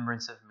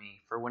remembrance of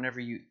me. For whenever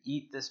you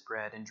eat this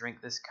bread and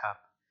drink this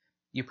cup,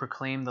 you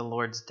proclaim the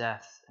Lord's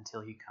death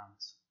until he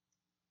comes."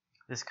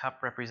 This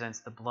cup represents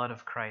the blood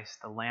of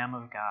Christ, the Lamb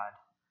of God,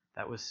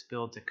 that was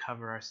spilled to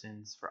cover our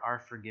sins, for our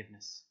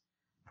forgiveness,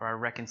 for our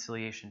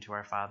reconciliation to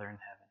our Father in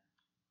heaven.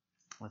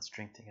 Let's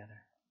drink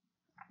together.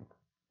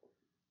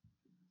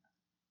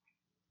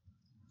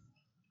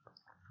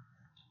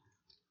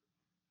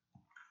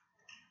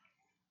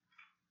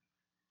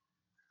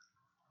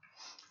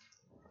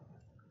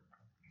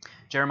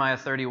 Jeremiah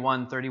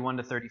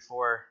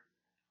 31:31-34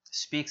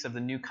 speaks of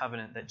the new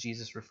covenant that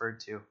Jesus referred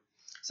to.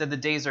 It said, "The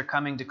days are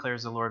coming,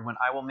 declares the Lord, when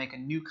I will make a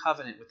new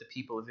covenant with the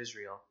people of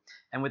Israel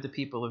and with the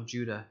people of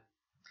Judah.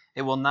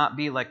 It will not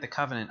be like the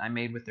covenant I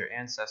made with their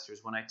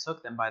ancestors when I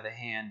took them by the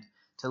hand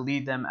to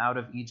lead them out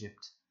of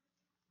Egypt,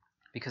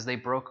 because they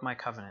broke my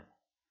covenant.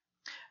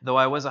 Though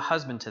I was a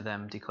husband to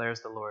them,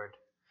 declares the Lord.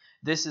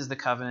 This is the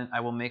covenant I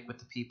will make with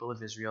the people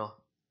of Israel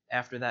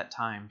after that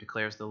time,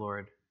 declares the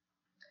Lord.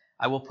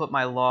 I will put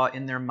my law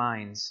in their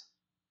minds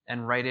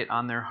and write it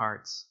on their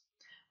hearts.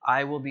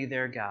 I will be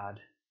their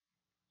God,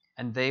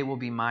 and they will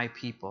be my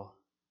people.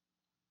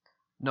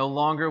 No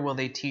longer will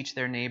they teach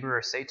their neighbor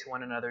or say to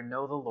one another,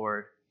 'Know the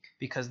Lord,'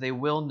 because they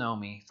will know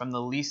me, from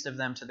the least of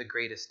them to the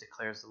greatest,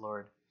 declares the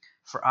Lord.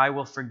 For I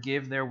will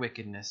forgive their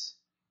wickedness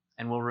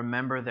and will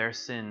remember their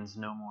sins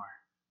no more."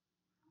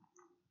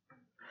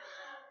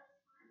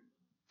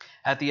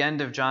 At the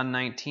end of John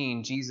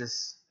 19,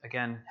 Jesus,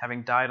 again,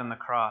 having died on the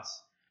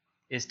cross,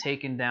 is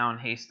taken down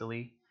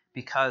hastily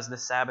because the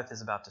Sabbath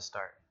is about to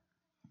start.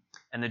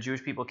 And the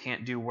Jewish people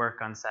can't do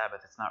work on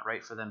Sabbath. It's not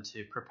right for them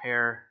to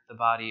prepare the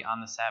body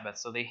on the Sabbath.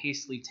 So they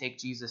hastily take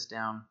Jesus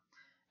down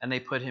and they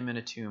put him in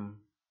a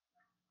tomb.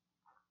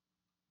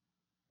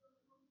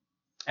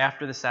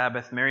 After the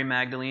Sabbath, Mary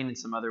Magdalene and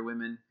some other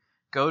women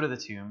go to the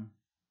tomb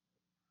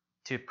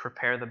to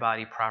prepare the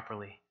body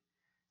properly.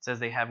 It says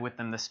they have with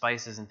them the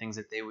spices and things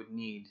that they would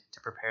need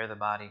to prepare the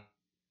body.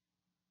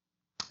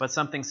 But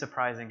something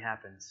surprising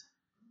happens.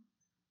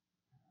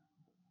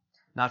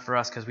 Not for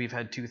us, because we've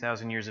had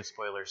 2,000 years of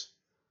spoilers.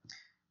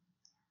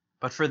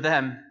 But for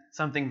them,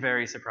 something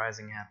very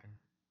surprising happened.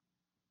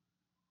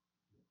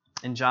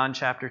 In John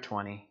chapter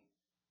 20,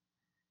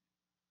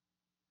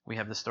 we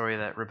have the story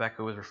that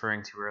Rebecca was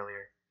referring to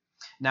earlier.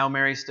 Now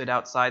Mary stood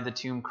outside the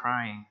tomb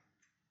crying.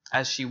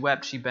 As she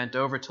wept, she bent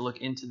over to look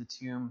into the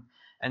tomb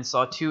and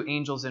saw two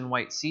angels in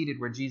white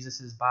seated where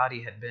Jesus'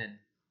 body had been,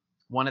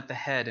 one at the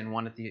head and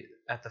one at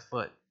the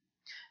foot.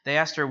 They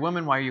asked her,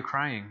 "Woman, why are you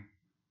crying?"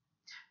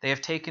 "They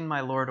have taken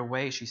my Lord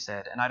away," she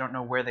said, "and I don't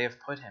know where they have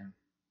put him."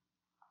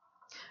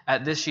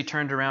 At this she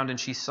turned around and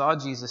she saw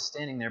Jesus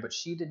standing there, but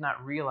she did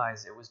not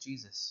realize it was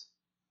Jesus.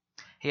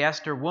 He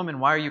asked her, "Woman,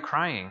 why are you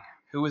crying?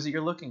 Who is it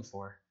you're looking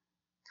for?"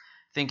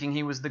 Thinking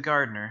he was the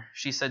gardener,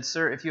 she said,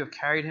 "Sir, if you have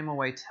carried him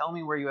away, tell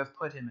me where you have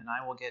put him, and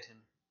I will get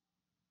him."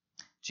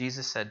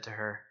 Jesus said to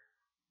her,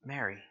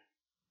 "Mary."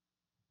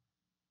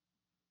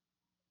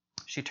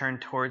 She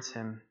turned towards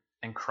him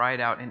and cried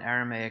out in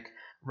Aramaic,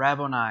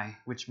 "Rabboni,"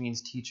 which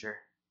means teacher.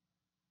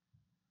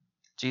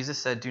 Jesus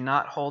said, "Do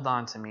not hold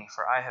on to me,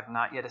 for I have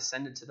not yet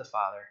ascended to the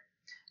Father.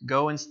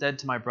 Go instead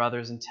to my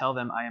brothers and tell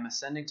them I am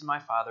ascending to my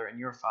Father and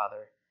your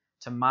Father,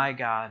 to my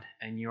God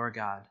and your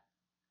God."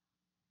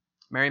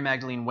 Mary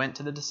Magdalene went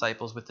to the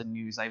disciples with the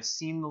news, "I have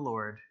seen the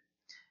Lord,"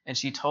 and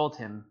she told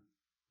him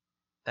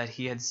that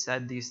he had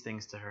said these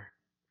things to her.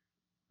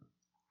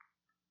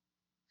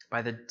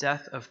 By the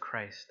death of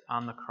Christ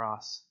on the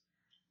cross,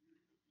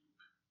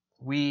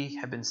 we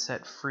have been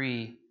set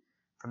free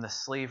from the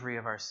slavery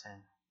of our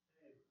sin.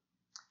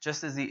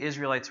 Just as the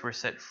Israelites were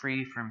set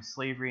free from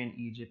slavery in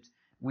Egypt,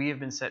 we have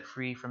been set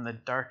free from the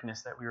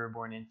darkness that we were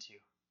born into,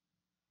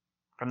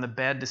 from the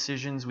bad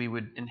decisions we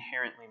would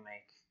inherently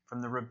make,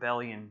 from the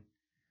rebellion.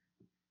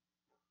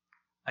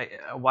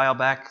 A while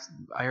back,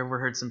 I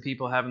overheard some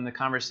people having the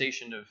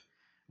conversation of,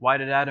 why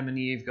did Adam and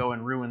Eve go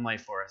and ruin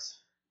life for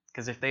us?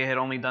 Because if they had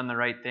only done the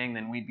right thing,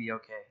 then we'd be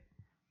okay.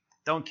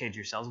 Don't kid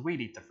yourselves, we'd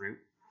eat the fruit.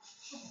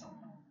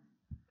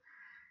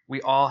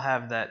 We all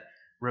have that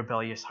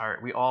rebellious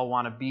heart. We all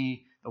want to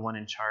be the one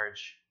in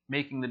charge,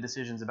 making the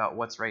decisions about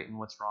what's right and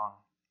what's wrong.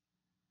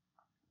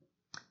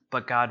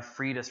 But God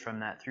freed us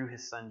from that through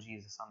his Son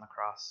Jesus on the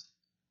cross.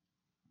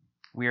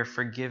 We are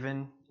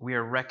forgiven. We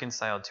are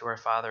reconciled to our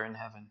Father in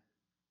heaven.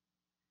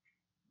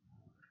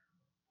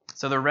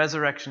 So the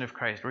resurrection of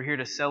Christ, we're here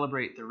to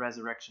celebrate the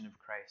resurrection of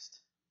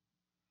Christ.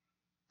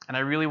 And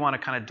I really want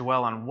to kind of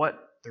dwell on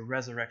what the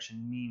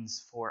resurrection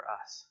means for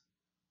us.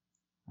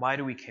 Why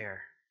do we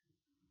care?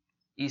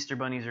 Easter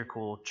bunnies are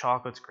cool,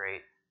 chocolate's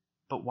great,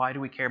 but why do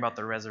we care about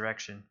the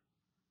resurrection?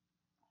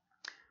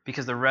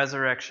 Because the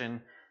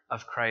resurrection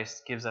of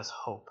Christ gives us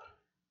hope.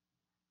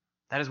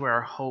 That is where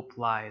our hope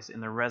lies, in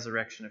the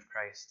resurrection of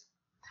Christ.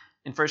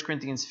 In 1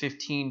 Corinthians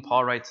 15,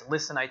 Paul writes,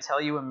 "Listen, I tell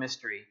you a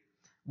mystery.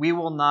 We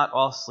will not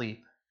all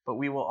sleep, but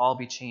we will all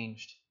be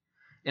changed.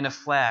 In a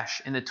flash,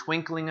 in the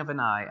twinkling of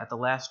an eye, at the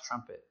last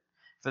trumpet.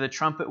 For the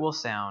trumpet will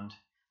sound,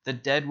 the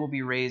dead will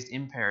be raised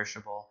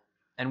imperishable,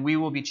 and we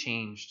will be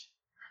changed.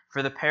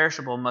 For the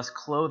perishable must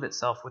clothe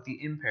itself with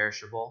the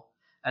imperishable,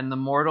 and the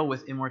mortal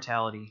with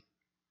immortality.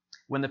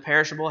 When the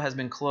perishable has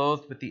been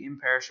clothed with the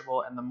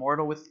imperishable and the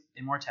mortal with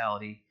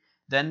immortality,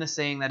 then the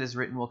saying that is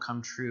written will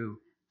come true.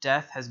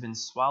 Death has been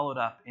swallowed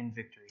up in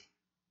victory.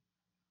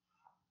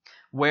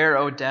 Where,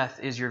 O death,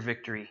 is your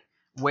victory?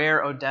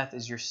 Where, O death,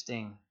 is your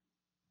sting?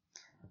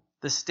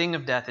 The sting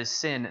of death is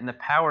sin, and the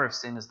power of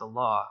sin is the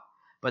law.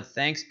 But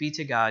thanks be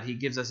to God, he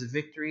gives us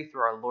victory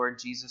through our Lord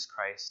Jesus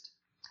Christ.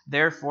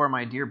 Therefore,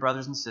 my dear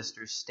brothers and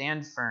sisters,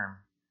 stand firm.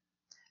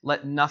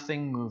 Let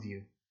nothing move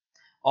you.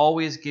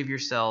 Always give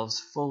yourselves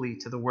fully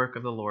to the work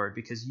of the Lord,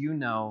 because you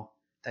know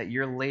that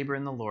your labor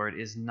in the Lord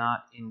is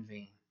not in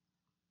vain.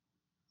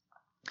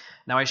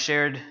 Now I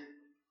shared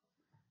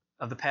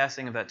of the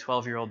passing of that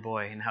 12-year-old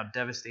boy and how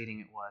devastating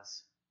it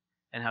was,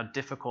 and how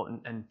difficult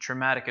and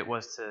traumatic it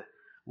was to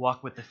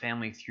walk with the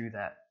family through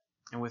that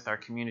and with our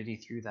community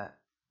through that.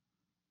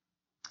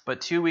 But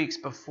 2 weeks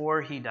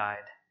before he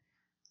died,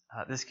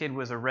 this kid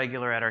was a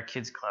regular at our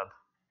kids club.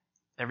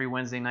 Every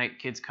Wednesday night,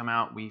 kids come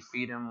out, we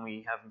feed them,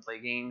 we have them play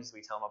games,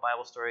 we tell them a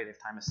Bible story, they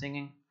have time of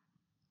singing.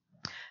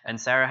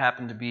 And Sarah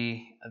happened to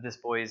be this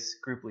boy's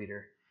group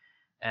leader.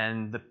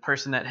 And the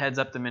person that heads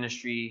up the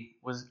ministry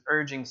was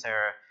urging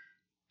Sarah,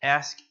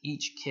 ask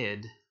each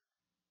kid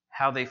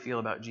how they feel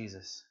about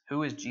Jesus.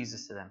 Who is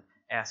Jesus to them?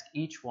 Ask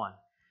each one.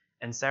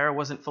 And Sarah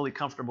wasn't fully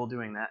comfortable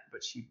doing that,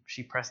 but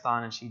she pressed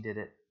on and she did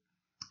it.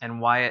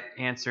 And Wyatt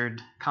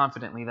answered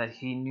confidently that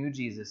he knew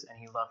Jesus and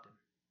he loved him.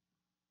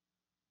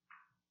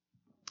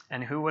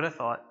 And who would have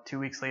thought 2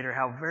 weeks later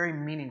how very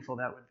meaningful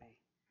that would be?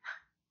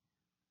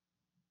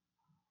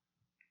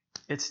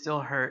 It still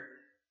hurt.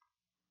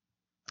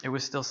 It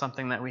was still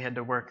something that we had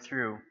to work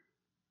through.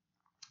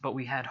 But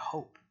we had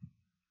hope.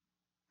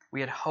 We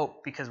had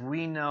hope because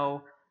we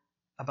know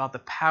about the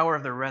power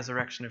of the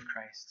resurrection of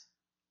Christ.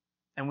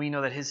 And we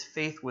know that his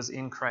faith was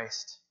in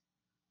Christ.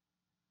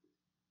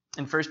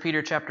 In 1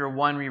 Peter chapter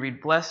 1, we read,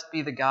 Blessed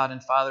be the God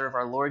and Father of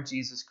our Lord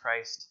Jesus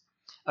Christ.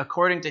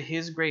 According to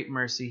his great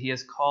mercy, he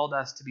has called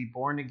us to be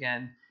born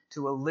again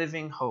to a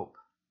living hope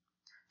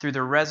through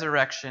the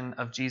resurrection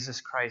of Jesus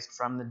Christ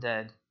from the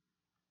dead,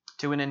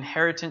 to an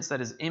inheritance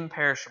that is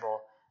imperishable,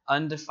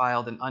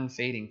 undefiled, and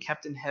unfading,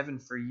 kept in heaven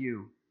for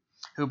you,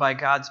 who by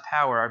God's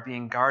power are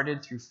being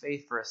guarded through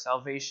faith for a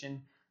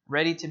salvation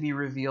ready to be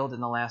revealed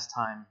in the last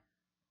time.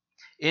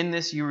 In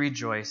this you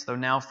rejoice, though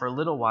now for a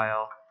little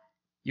while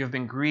you have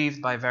been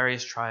grieved by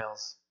various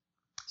trials,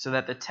 so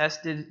that the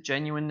tested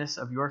genuineness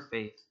of your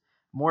faith,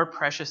 more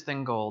precious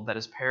than gold that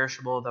is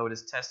perishable though it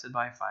is tested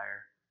by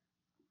fire,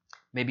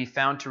 may be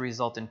found to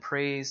result in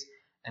praise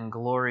and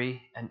glory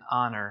and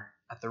honor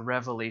at the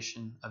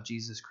revelation of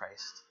Jesus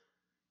Christ.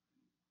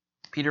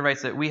 Peter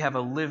writes that we have a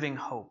living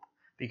hope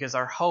because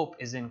our hope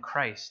is in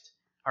Christ.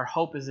 Our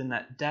hope is in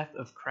that death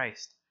of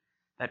Christ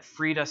that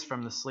freed us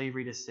from the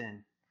slavery to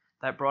sin,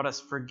 that brought us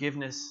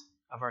forgiveness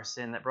of our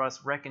sin, that brought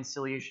us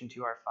reconciliation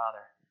to our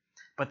Father.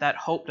 But that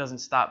hope doesn't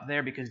stop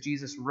there because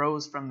Jesus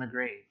rose from the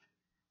grave.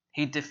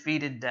 He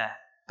defeated death.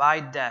 By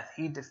death,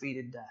 he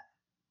defeated death.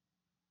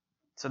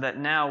 So that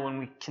now when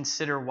we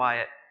consider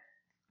Wyatt,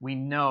 we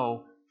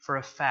know for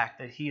a fact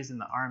that he is in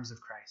the arms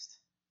of Christ.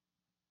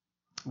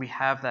 We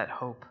have that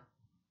hope.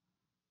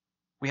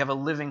 We have a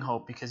living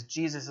hope because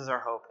Jesus is our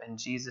hope and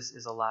Jesus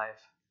is alive.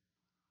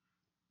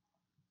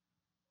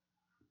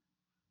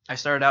 I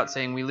started out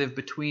saying we live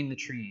between the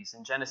trees.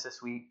 In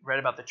Genesis, we read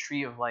about the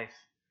tree of life.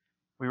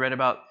 We read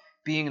about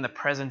being in the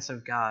presence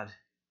of God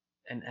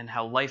and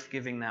how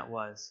life-giving that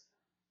was.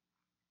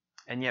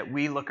 And yet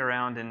we look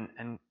around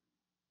and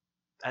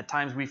at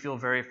times we feel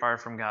very far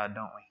from God,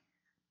 don't we?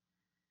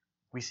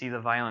 We see the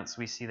violence,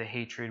 we see the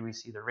hatred, we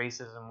see the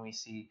racism, we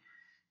see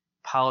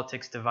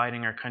politics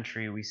dividing our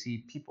country, we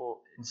see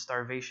people in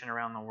starvation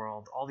around the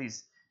world. All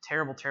these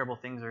terrible, terrible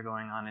things are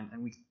going on.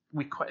 And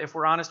we if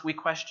we're honest, we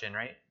question,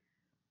 right?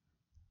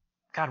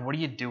 God, what are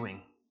you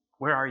doing?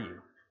 Where are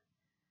you?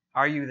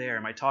 Are you there?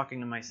 Am I talking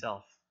to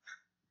myself?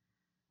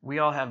 We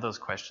all have those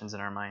questions in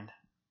our mind.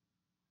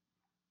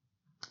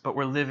 But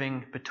we're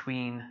living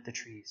between the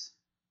trees.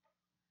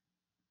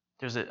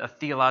 There's a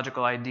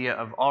theological idea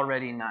of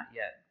already not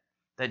yet.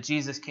 That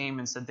Jesus came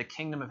and said the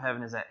kingdom of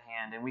heaven is at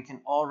hand. And we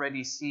can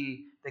already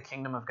see the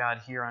kingdom of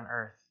God here on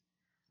earth.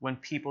 When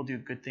people do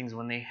good things,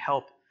 when they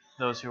help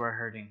those who are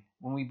hurting,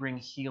 when we bring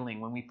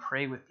healing, when we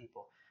pray with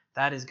people.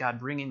 That is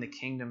God bringing the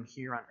kingdom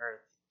here on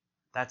earth.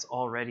 That's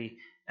already.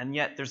 And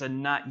yet there's a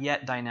not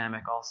yet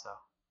dynamic also.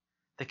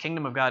 The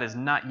kingdom of God is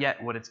not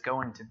yet what it's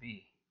going to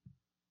be.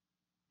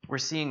 We're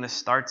seeing the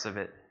starts of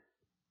it,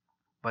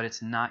 but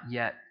it's not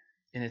yet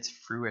in its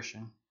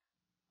fruition.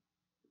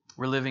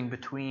 We're living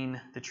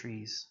between the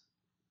trees.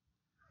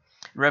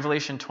 In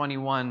Revelation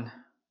 21,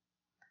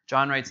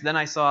 John writes, Then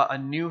I saw a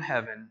new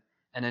heaven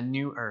and a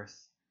new earth.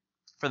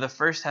 For the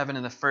first heaven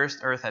and the first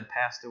earth had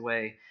passed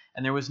away,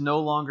 and there was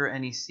no longer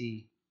any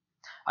sea.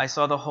 I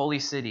saw the holy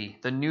city,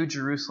 the new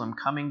Jerusalem,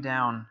 coming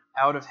down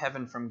out of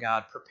heaven from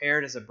God,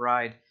 prepared as a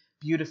bride,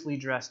 beautifully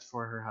dressed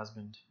for her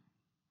husband.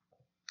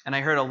 And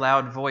I heard a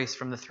loud voice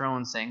from the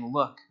throne saying,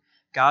 Look,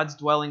 God's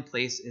dwelling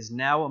place is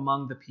now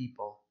among the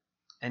people,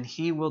 and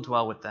he will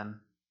dwell with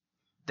them.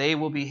 They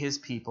will be his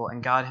people,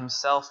 and God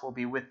himself will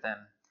be with them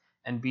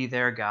and be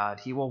their God.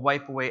 He will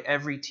wipe away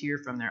every tear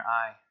from their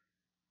eye.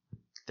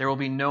 There will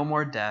be no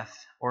more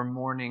death, or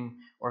mourning,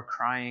 or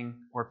crying,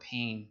 or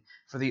pain,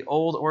 for the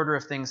old order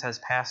of things has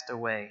passed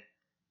away.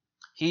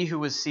 He who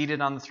was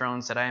seated on the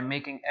throne said, I am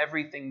making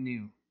everything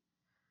new.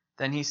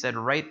 Then he said,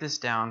 write this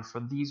down, for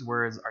these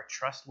words are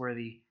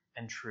trustworthy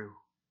and true.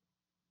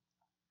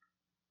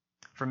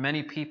 For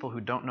many people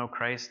who don't know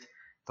Christ,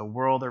 the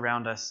world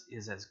around us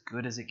is as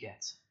good as it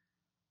gets.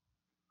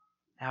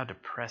 How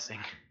depressing.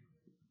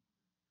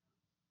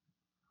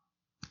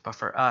 But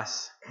for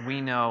us,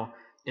 we know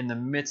in the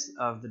midst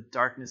of the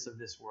darkness of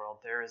this world,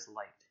 there is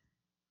light.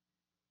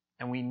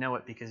 And we know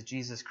it because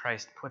Jesus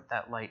Christ put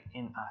that light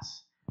in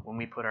us when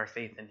we put our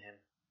faith in him.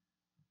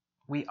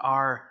 We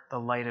are the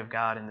light of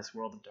God in this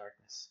world of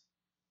darkness.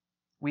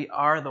 We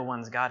are the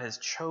ones God has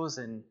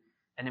chosen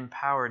and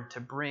empowered to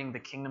bring the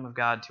kingdom of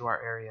God to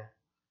our area.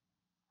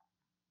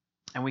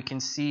 And we can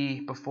see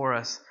before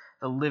us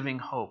the living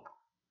hope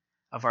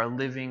of our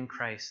living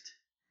Christ,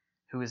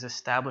 who is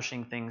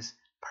establishing things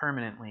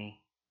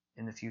permanently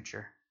in the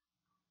future.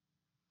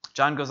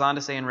 John goes on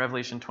to say in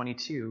Revelation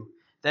 22,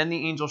 then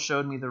the angel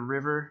showed me the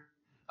river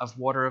of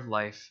water of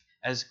life,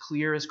 as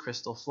clear as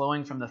crystal,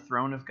 flowing from the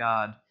throne of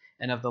God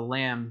and of the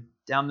Lamb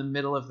down the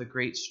middle of the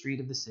great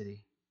street of the city.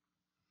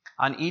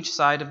 On each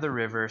side of the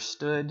river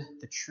stood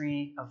the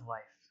tree of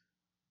life,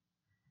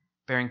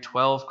 bearing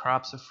 12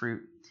 crops of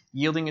fruit,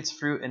 yielding its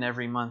fruit in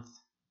every month.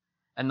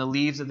 And the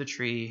leaves of the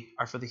tree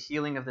are for the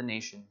healing of the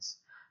nations.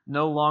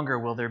 No longer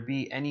will there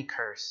be any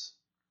curse.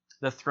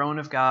 The throne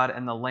of God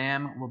and the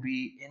Lamb will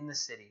be in the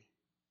city,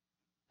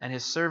 and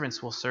his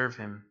servants will serve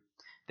him.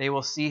 They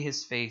will see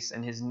his face,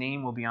 and his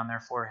name will be on their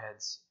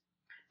foreheads.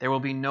 There will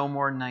be no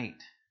more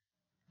night.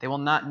 They will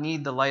not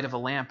need the light of a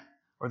lamp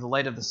or the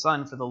light of the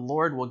sun, for the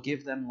Lord will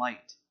give them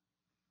light,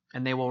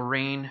 and they will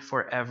reign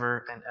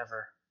forever and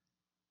ever.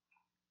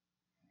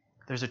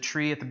 There's a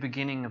tree at the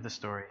beginning of the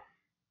story.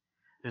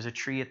 There's a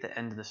tree at the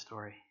end of the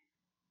story.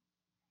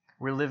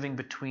 We're living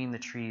between the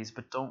trees,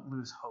 but don't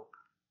lose hope,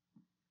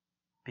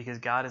 because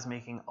God is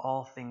making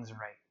all things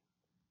right.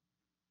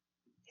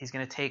 He's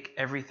going to take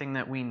everything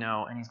that we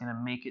know and he's going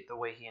to make it the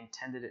way he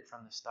intended it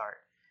from the start.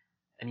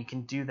 And he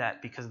can do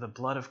that because of the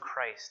blood of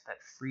Christ that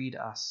freed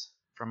us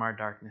from our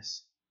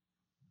darkness.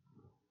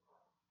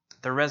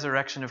 The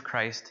resurrection of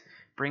Christ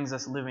brings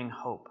us living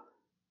hope.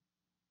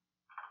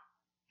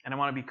 And I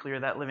want to be clear,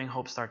 that living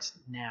hope starts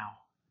now.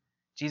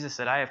 Jesus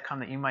said, I have come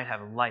that you might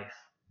have life.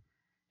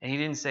 And he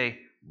didn't say,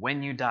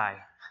 when you die.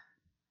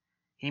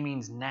 He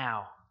means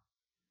now.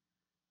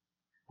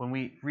 When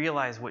we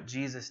realize what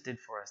Jesus did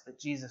for us, that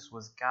Jesus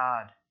was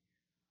God,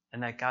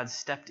 and that God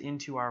stepped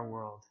into our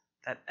world,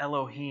 that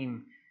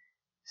Elohim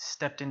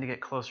stepped in to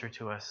get closer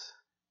to us,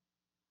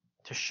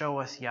 to show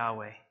us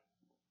Yahweh.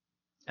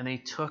 And he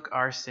took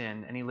our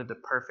sin and he lived a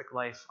perfect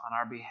life on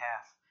our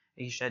behalf.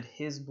 He shed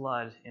his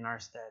blood in our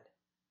stead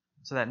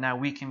so that now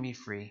we can be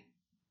free.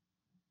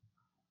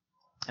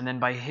 And then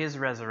by his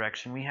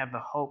resurrection, we have the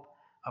hope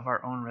of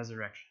our own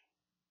resurrection.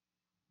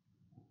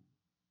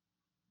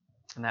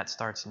 And that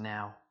starts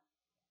now.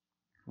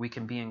 We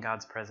can be in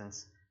God's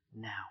presence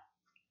now.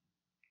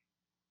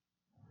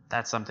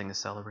 That's something to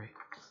celebrate.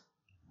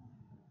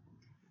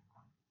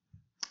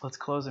 Let's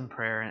close in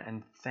prayer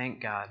and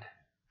thank God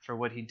for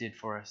what he did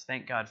for us.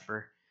 Thank God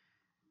for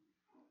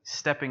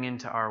stepping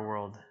into our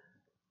world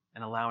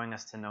and allowing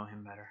us to know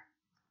him better.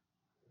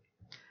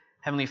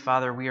 Heavenly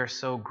Father, we are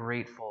so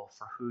grateful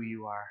for who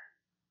you are.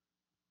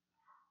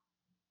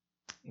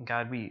 And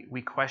God,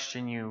 we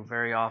question you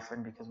very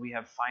often because we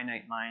have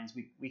finite minds.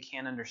 We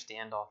can't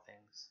understand all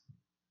things.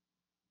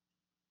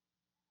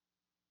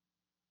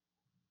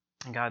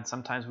 And God,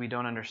 sometimes we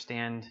don't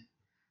understand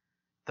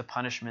the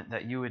punishment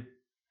that you would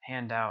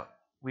hand out.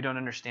 We don't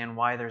understand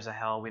why there's a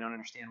hell. We don't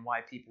understand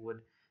why people would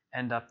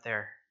end up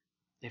there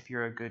if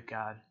you're a good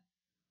God.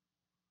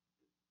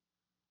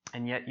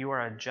 And yet you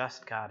are a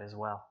just God as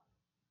well.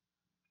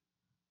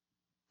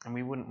 And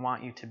we wouldn't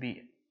want you to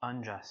be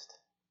unjust.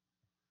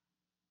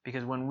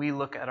 Because when we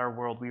look at our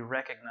world, we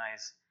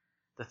recognize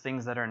the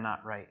things that are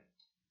not right.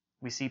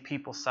 We see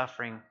people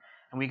suffering,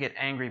 and we get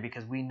angry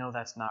because we know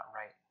that's not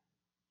right.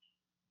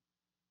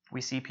 We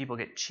see people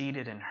get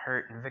cheated and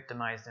hurt and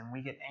victimized, and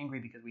we get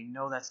angry because we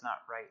know that's not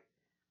right.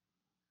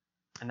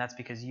 And that's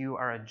because you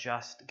are a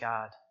just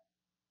God.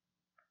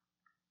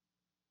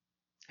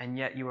 And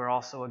yet you are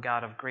also a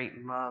God of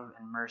great love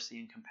and mercy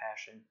and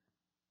compassion.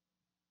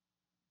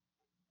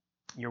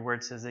 Your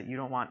word says that you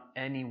don't want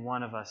any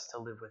one of us to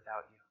live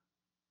without you.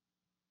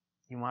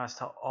 You want us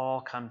to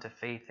all come to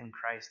faith in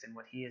Christ and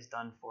what he has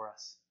done for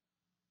us.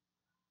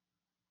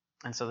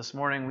 And so this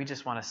morning we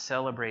just want to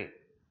celebrate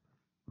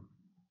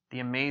the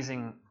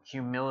amazing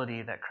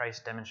humility that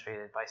Christ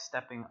demonstrated by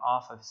stepping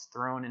off of his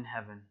throne in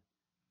heaven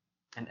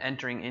and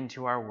entering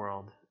into our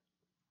world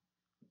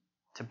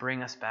to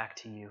bring us back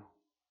to you,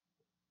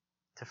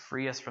 to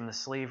free us from the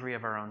slavery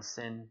of our own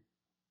sin,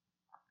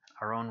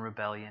 our own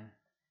rebellion,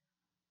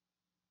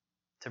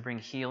 to bring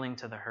healing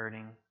to the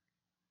hurting,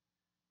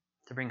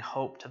 to bring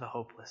hope to the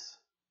hopeless.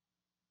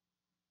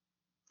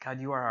 God,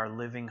 you are our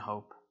living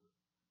hope.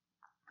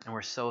 And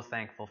we're so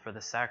thankful for the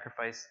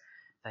sacrifice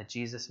that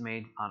Jesus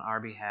made on our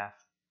behalf.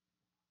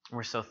 And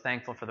we're so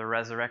thankful for the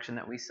resurrection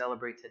that we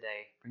celebrate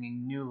today,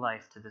 bringing new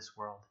life to this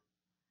world.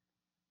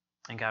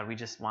 And God, we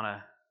just want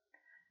to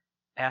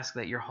ask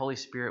that your Holy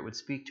Spirit would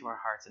speak to our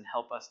hearts and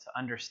help us to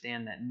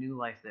understand that new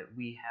life that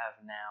we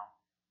have now.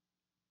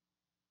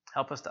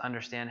 Help us to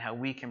understand how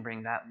we can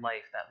bring that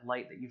life, that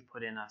light that you've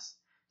put in us,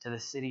 to the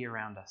city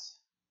around us.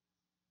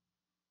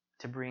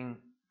 To bring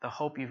the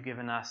hope you've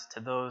given us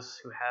to those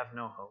who have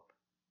no hope.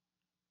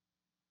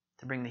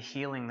 To bring the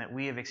healing that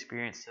we have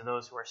experienced to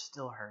those who are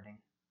still hurting.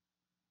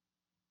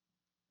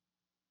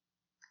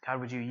 God,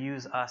 would you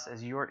use us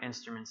as your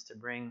instruments to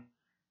bring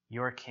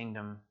your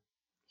kingdom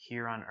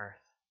here on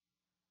earth?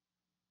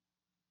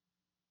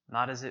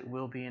 Not as it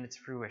will be in its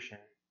fruition,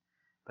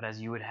 but as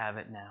you would have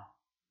it now.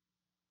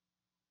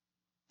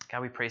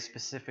 God, we pray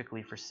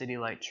specifically for City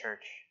Light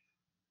Church,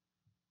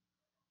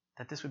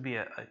 that this would be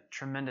a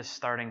tremendous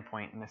starting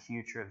point in the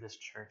future of this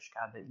church.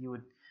 God, that you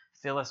would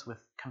fill us with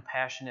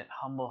compassionate,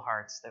 humble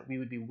hearts, that we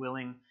would be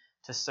willing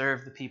to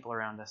serve the people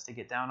around us, to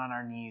get down on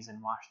our knees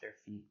and wash their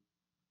feet,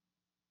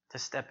 to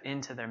step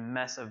into their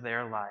mess of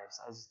their lives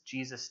as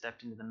Jesus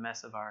stepped into the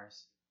mess of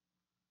ours,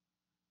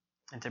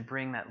 and to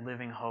bring that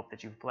living hope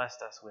that you've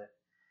blessed us with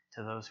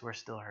to those who are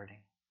still hurting.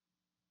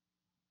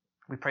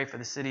 We pray for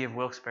the city of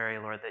Wilkes-Barre,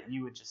 Lord, that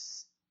you would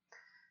just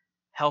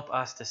help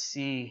us to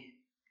see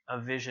a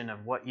vision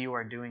of what you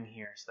are doing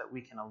here so that we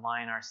can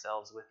align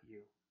ourselves with you.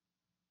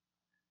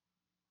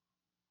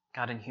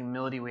 God, in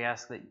humility, we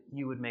ask that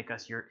you would make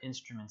us your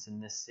instruments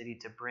in this city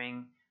to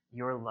bring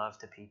your love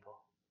to people.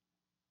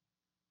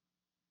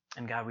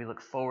 And God, we look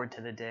forward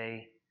to the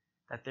day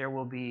that there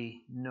will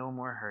be no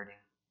more hurting,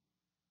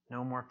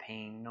 no more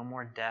pain, no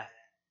more death,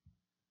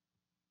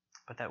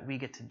 but that we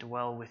get to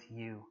dwell with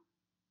you.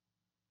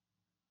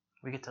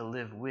 We get to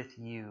live with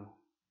you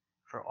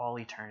for all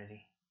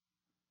eternity.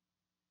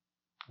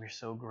 We're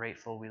so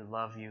grateful. We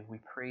love you. We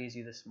praise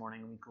you this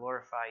morning. We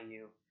glorify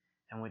you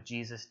and what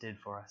Jesus did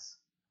for us.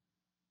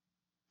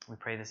 We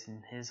pray this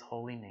in his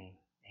holy name.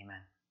 Amen.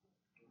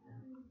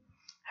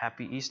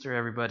 Happy Easter,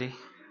 everybody.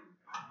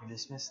 You're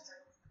dismissed.